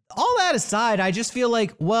that aside, I just feel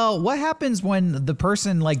like, well, what happens when the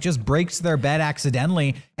person like just breaks their bed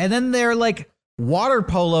accidentally and then their like water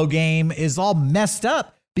polo game is all messed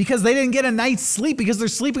up because they didn't get a night's sleep because they're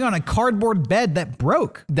sleeping on a cardboard bed that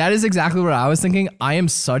broke. That is exactly what I was thinking. I am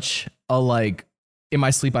such a like in my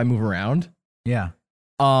sleep I move around. Yeah.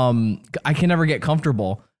 I can never get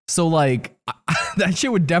comfortable. So like that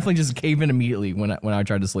shit would definitely just cave in immediately when I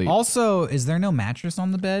tried to sleep. Also, is there no mattress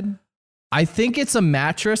on the bed? I think it's a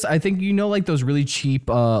mattress. I think like those really cheap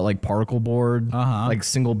like particle board, like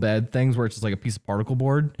single bed things where it's just like a piece of particle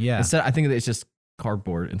board. Yeah. Instead, I think it's just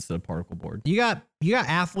cardboard instead of particle board. You got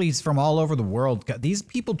athletes from all over the world. These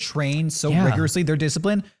people train so rigorously, they're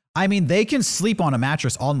disciplined. I mean, they can sleep on a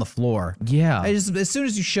mattress on the floor. Yeah. As soon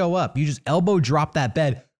as you show up, you just elbow drop that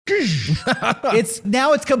bed.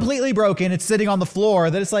 It's completely broken. It's sitting on the floor.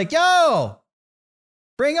 Then it's like, yo,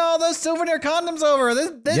 bring all those souvenir condoms over.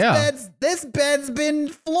 This bed's been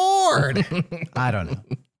floored. I don't know.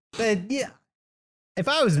 But yeah. If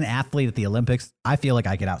I was an athlete at the Olympics, I feel like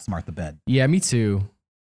I could outsmart the bed. Yeah, me too.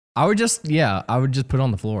 I would just put it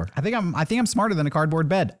on the floor. I think I'm smarter than a cardboard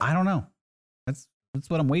bed. I don't know. That's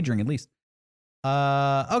what I'm wagering at least.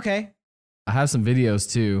 Okay. I have some videos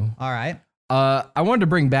too. All right. I wanted to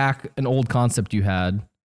bring back an old concept you had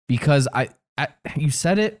because you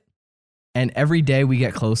said it, and every day we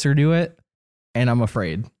get closer to it, and I'm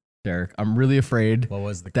afraid, Derek. I'm really afraid. What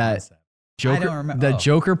was the concept? Joker, I don't remember.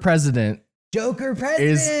 Joker president. Joker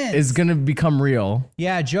president is going to become real.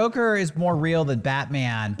 Yeah, Joker is more real than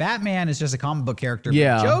Batman. Batman is just a comic book character.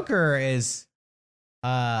 Yeah. But Joker is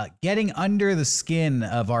getting under the skin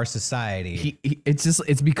of our society.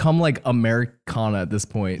 It's become like Americana at this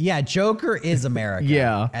point. Yeah, Joker is America.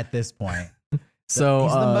 Yeah. At this point. So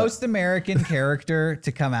he's the most American character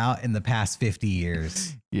to come out in the past 50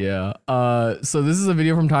 years. Yeah. So this is a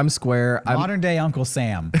video from Times Square. Modern day Uncle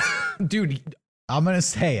Sam. Dude, I'm going to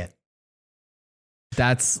say it.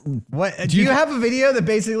 That's what. Do you have a video that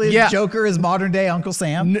basically Joker is modern day Uncle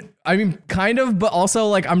Sam? I mean, kind of, but also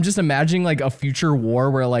like I'm just imagining like a future war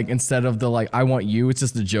where like instead of the like I want you, it's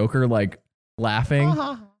just the Joker like laughing.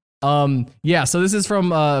 Yeah. So this is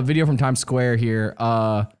from a video from Times Square here.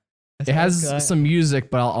 It has some music,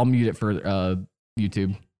 but I'll mute it for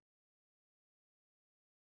YouTube.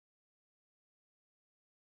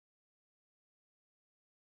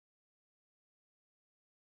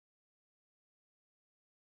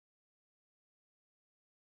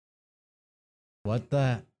 What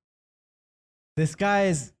the? This guy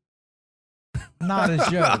is not a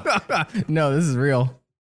joke. No, this is real.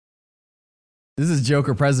 This is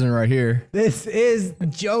Joker president right here. This is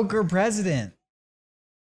Joker president.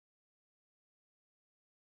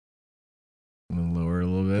 I'm gonna lower a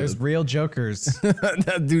little bit. There's real Jokers.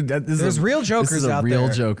 Dude, there's real Jokers this is a out real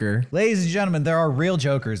there. Joker. Ladies and gentlemen, there are real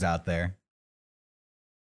Jokers out there.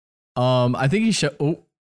 I think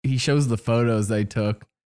he shows the photos they took.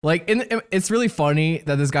 Like, it's really funny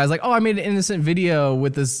that this guy's like, oh, I made an innocent video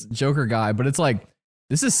with this Joker guy, but it's like,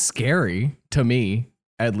 this is scary to me,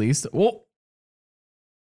 at least. Well,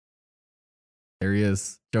 there he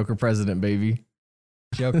is, Joker president, baby.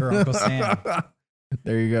 Joker Uncle Sam.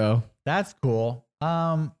 There you go. That's cool.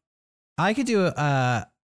 I could do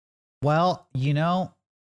well, you know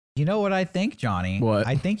what I think, Johnny? What?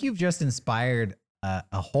 I think you've just inspired a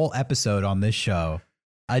whole episode on this show,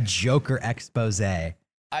 a Joker expose.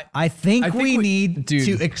 I think we need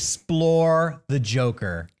to explore the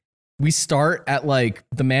Joker. We start at like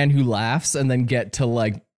the man who laughs and then get to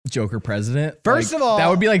like Joker president. First of all, that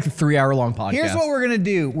would be like a 3-hour-long podcast. Here's what we're going to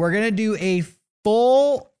do. We're going to do a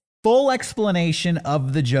full explanation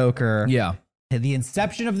of the Joker. Yeah. The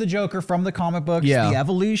inception of the Joker from the comic books, Yeah. the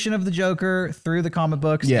evolution of the Joker through the comic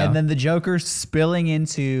books, Yeah. and then the Joker spilling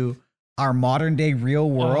into our modern day real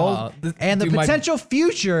world and the potential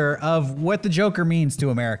future of what the Joker means to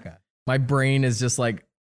America. My brain is just like,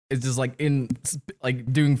 in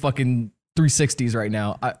like doing fucking 360s right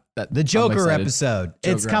now. The Joker episode.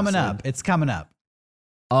 It's coming up. It's coming up.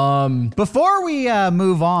 Before we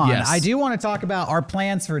move on, Yes. I do want to talk about our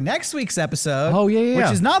plans for next week's episode. Oh, yeah.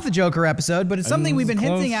 Which is not the Joker episode, but it's something we've been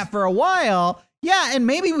hinting at for a while. Yeah, and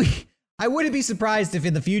maybe I wouldn't be surprised if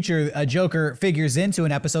in the future a Joker figures into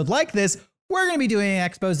an episode like this. We're going to be doing an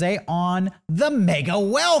expose on the mega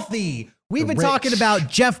wealthy. We've been talking about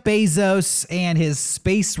Jeff Bezos and his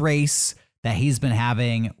space race that he's been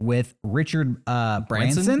having with Richard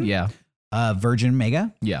Branson. Yeah. Virgin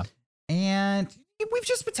Mega. Yeah. And we've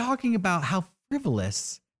just been talking about how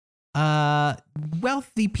frivolous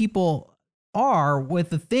wealthy people are with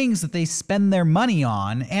the things that they spend their money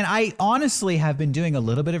on. And I honestly have been doing a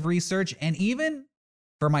little bit of research, and even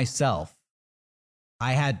for myself,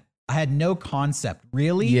 I had no concept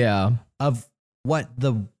really of what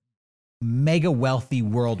the mega wealthy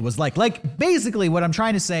world was like. Like, basically what I'm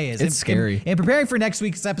trying to say is it's scary. In preparing for next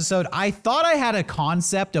week's episode, I thought I had a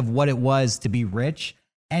concept of what it was to be rich.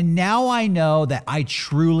 And now I know that I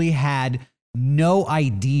truly had no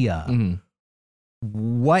idea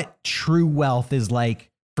what true wealth is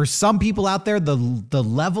like. For some people out there, the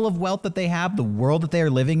level of wealth that they have, the world that they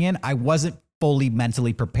are living in, I wasn't fully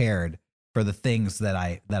mentally prepared for the things that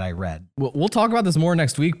I read. We'll talk about this more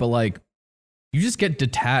next week, but like, you just get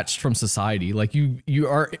detached from society. Like you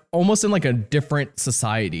are almost in like a different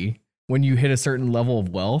society when you hit a certain level of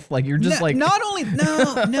wealth. Like you're just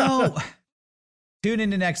no. Tune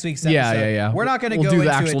into next week's episode. Yeah. We're not going to go do into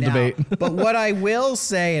the actual it now. debate. But what I will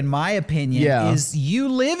say, in my opinion, is you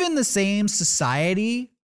live in the same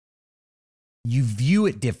society. You view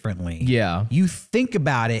it differently. Yeah. You think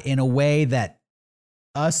about it in a way that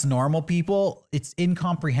us normal people, it's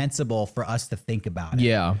incomprehensible for us to think about it.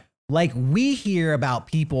 Yeah. Like we hear about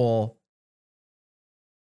people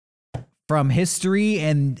from history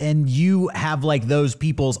and you have like those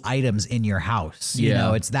people's items in your house. You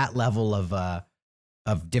know, it's that level of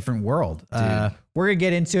different world. We're going to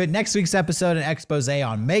get into it next week's episode, an expose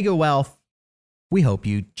on mega wealth. We hope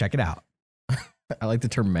you check it out. I like the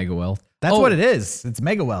term mega wealth. That's what it is. It's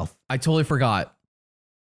mega wealth. I totally forgot.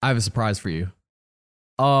 I have a surprise for you.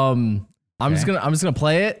 I'm just gonna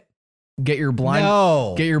play it. Get your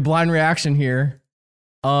blind reaction here.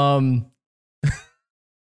 I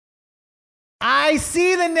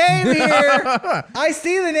see the name here. I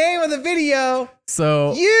see the name of the video.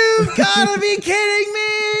 So you've got to be kidding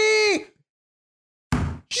me.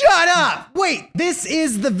 Shut up. Wait, this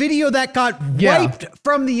is the video that got wiped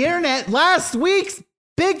from the internet last week's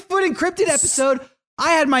Bigfoot Encrypted episode.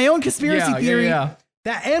 I had my own conspiracy theory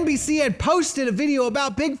that NBC had posted a video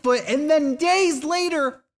about Bigfoot, and then days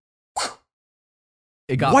later,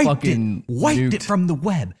 it got wiped it from the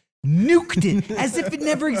web. Nuked it as if it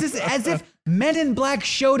never existed, as if Men in Black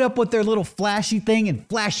showed up with their little flashy thing and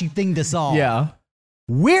flashy thing to solve. Yeah.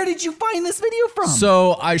 Where did you find this video from?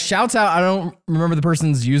 So I shouts out, I don't remember the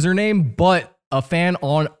person's username, but a fan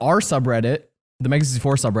on our subreddit, the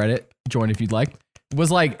Mega64 subreddit, join if you'd like,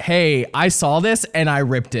 was like, hey, I saw this and I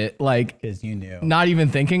ripped it. Like, because you knew. Not even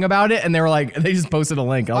thinking about it. And they were like, they just posted a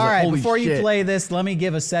link. I was all like, right, holy before shit. you play this, let me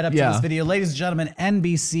give a setup to this video. Ladies and gentlemen,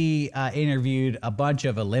 NBC interviewed a bunch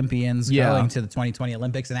of Olympians going to the 2020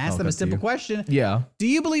 Olympics and asked them a simple question. Yeah. Do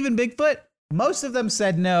you believe in Bigfoot? Most of them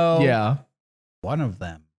said no. Yeah. One of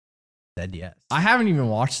them said yes. I haven't even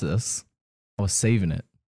watched this. I was saving it.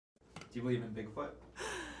 Do you believe in Bigfoot?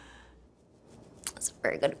 That's a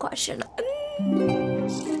very good question. Do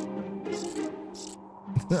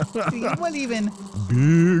you believe in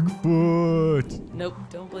Bigfoot? Nope,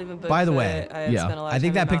 don't believe in Bigfoot. By the way, I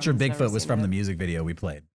think that picture of Bigfoot was from the music video we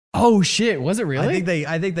played. Oh shit, was it really?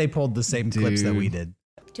 I think they pulled the same clips that we did.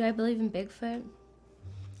 Do I believe in Bigfoot?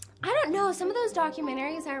 I don't know. Some of those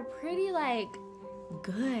documentaries are pretty like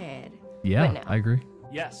good. Yeah, no. I agree.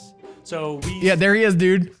 Yes. So we. Yeah, there he is,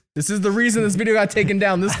 dude. This is the reason this video got taken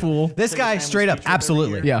down. This fool. This guy, straight up,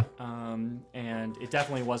 absolutely. Yeah. And it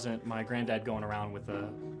definitely wasn't my granddad going around with a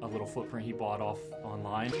little footprint he bought off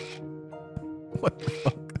online. What the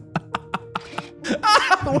fuck?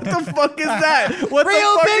 What the fuck is that? What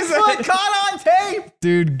Real the fuck Bigfoot is that? caught on tape.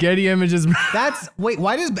 Dude, Getty Images. How does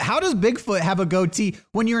Bigfoot have a goatee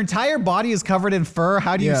when your entire body is covered in fur?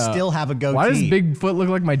 How do you still have a goatee? Why does Bigfoot look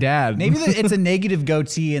like my dad? Maybe it's a negative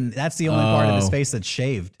goatee and that's the only part of his face that's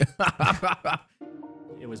shaved.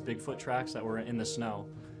 It was Bigfoot tracks that were in the snow.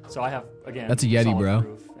 So I have, again, that's a Yeti, bro.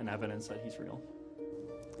 Proof and evidence that he's real.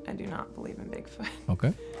 I do not believe in Bigfoot.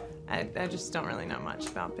 Okay. I just don't really know much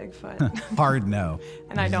about Bigfoot. Hard no.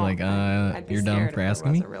 And I don't. Like, I'd be you're dumb scared for if asking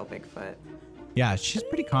it was me? a real Bigfoot. Yeah, she's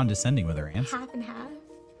pretty condescending with her answer. Half and half.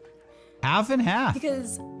 Half and half.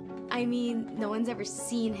 Because, I mean, no one's ever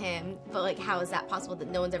seen him, but like, how is that possible that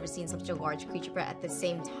no one's ever seen such a large creature? But at the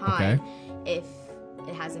same time, if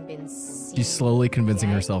it hasn't been seen, She's slowly convincing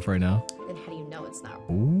herself right now. then how do you know it's not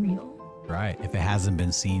Ooh. real? Right. If it hasn't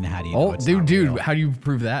been seen, how do you know it's not dude, real? how do you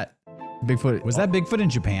prove that? Bigfoot. Was that Bigfoot in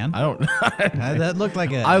Japan? I don't know. That looked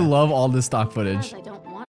like a... I love all this stock footage. I don't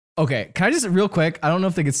want. Okay, can I just real quick? I don't know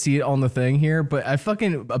if they could see it on the thing here, but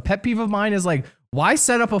a pet peeve of mine is like, why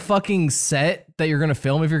set up a fucking set that you're gonna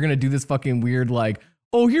film if you're gonna do this fucking weird like,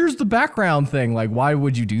 oh, here's the background thing? Like, why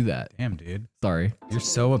would you do that? Damn, dude. Sorry. You're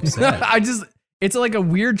so upset. It's like a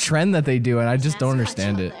weird trend that they do, and I just don't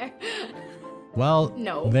understand it. Well,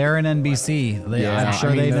 No. they're in NBC. I'm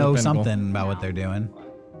sure they know something about what they're doing.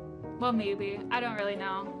 Well, maybe. I don't really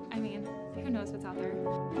know. I mean, who knows what's out there?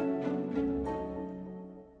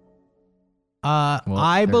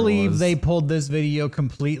 I believe they pulled this video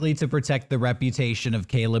completely to protect the reputation of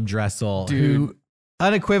Caleb Dressel, who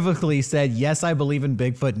unequivocally said, yes, I believe in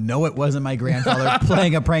Bigfoot. No, it wasn't my grandfather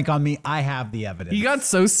playing a prank on me. I have the evidence. He got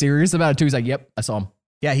so serious about it too. He's like, yep, I saw him.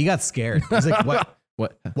 Yeah, he got scared. He's like, what?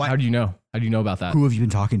 What? How do you know? How do you know about that? Who have you been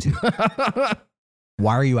talking to?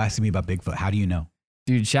 Why are you asking me about Bigfoot? How do you know?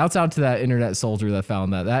 Dude, shouts out to that internet soldier that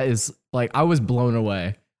found that. That is like, I was blown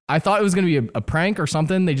away. I thought it was gonna be a prank or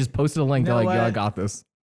something. They just posted a link. You know They're like, what? "Yo, I got this."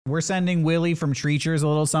 We're sending Willie from Treachers a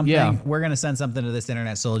little something. Yeah. We're going to send something to this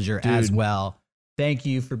internet soldier as well. Thank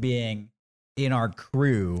you for being in our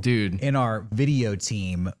crew, in our video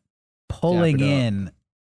team, pulling in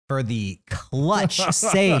for the clutch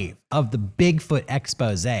save of the Bigfoot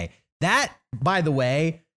expose. That, by the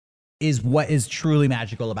way, is what is truly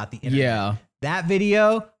magical about the internet. Yeah. That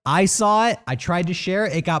video, I saw it. I tried to share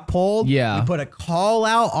it. It got pulled. Yeah. We put a call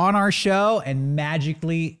out on our show and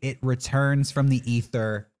magically it returns from the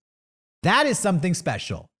ether. That is something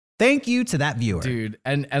special. Thank you to that viewer. Dude,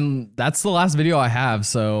 and that's the last video I have,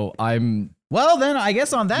 so I'm... Well, then I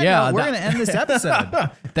guess on that note, we're going to end this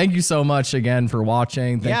episode. Thank you so much again for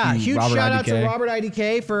watching. Thank you, huge Robert shout IDK. out to Robert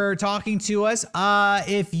IDK for talking to us.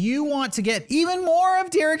 If you want to get even more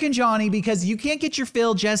of Derek and Johnny, because you can't get your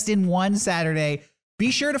fill just in one Saturday,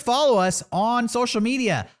 be sure to follow us on social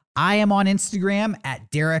media. I am on Instagram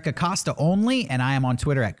at Derek Acosta only, and I am on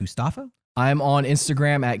Twitter at Gustavo. I'm on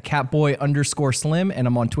Instagram at catboy_slim, and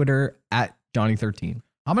I'm on Twitter at Johnny13.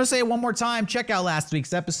 I'm going to say it one more time. Check out last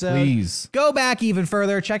week's episode. Please. Go back even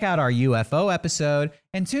further. Check out our UFO episode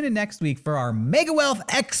and tune in next week for our Mega Wealth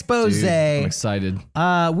Expose. Dude, I'm excited.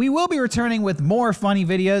 We will be returning with more funny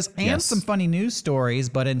videos and some funny news stories.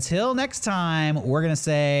 But until next time, we're going to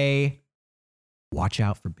say, watch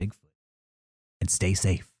out for Bigfoot and stay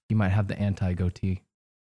safe. You might have the anti-goatee.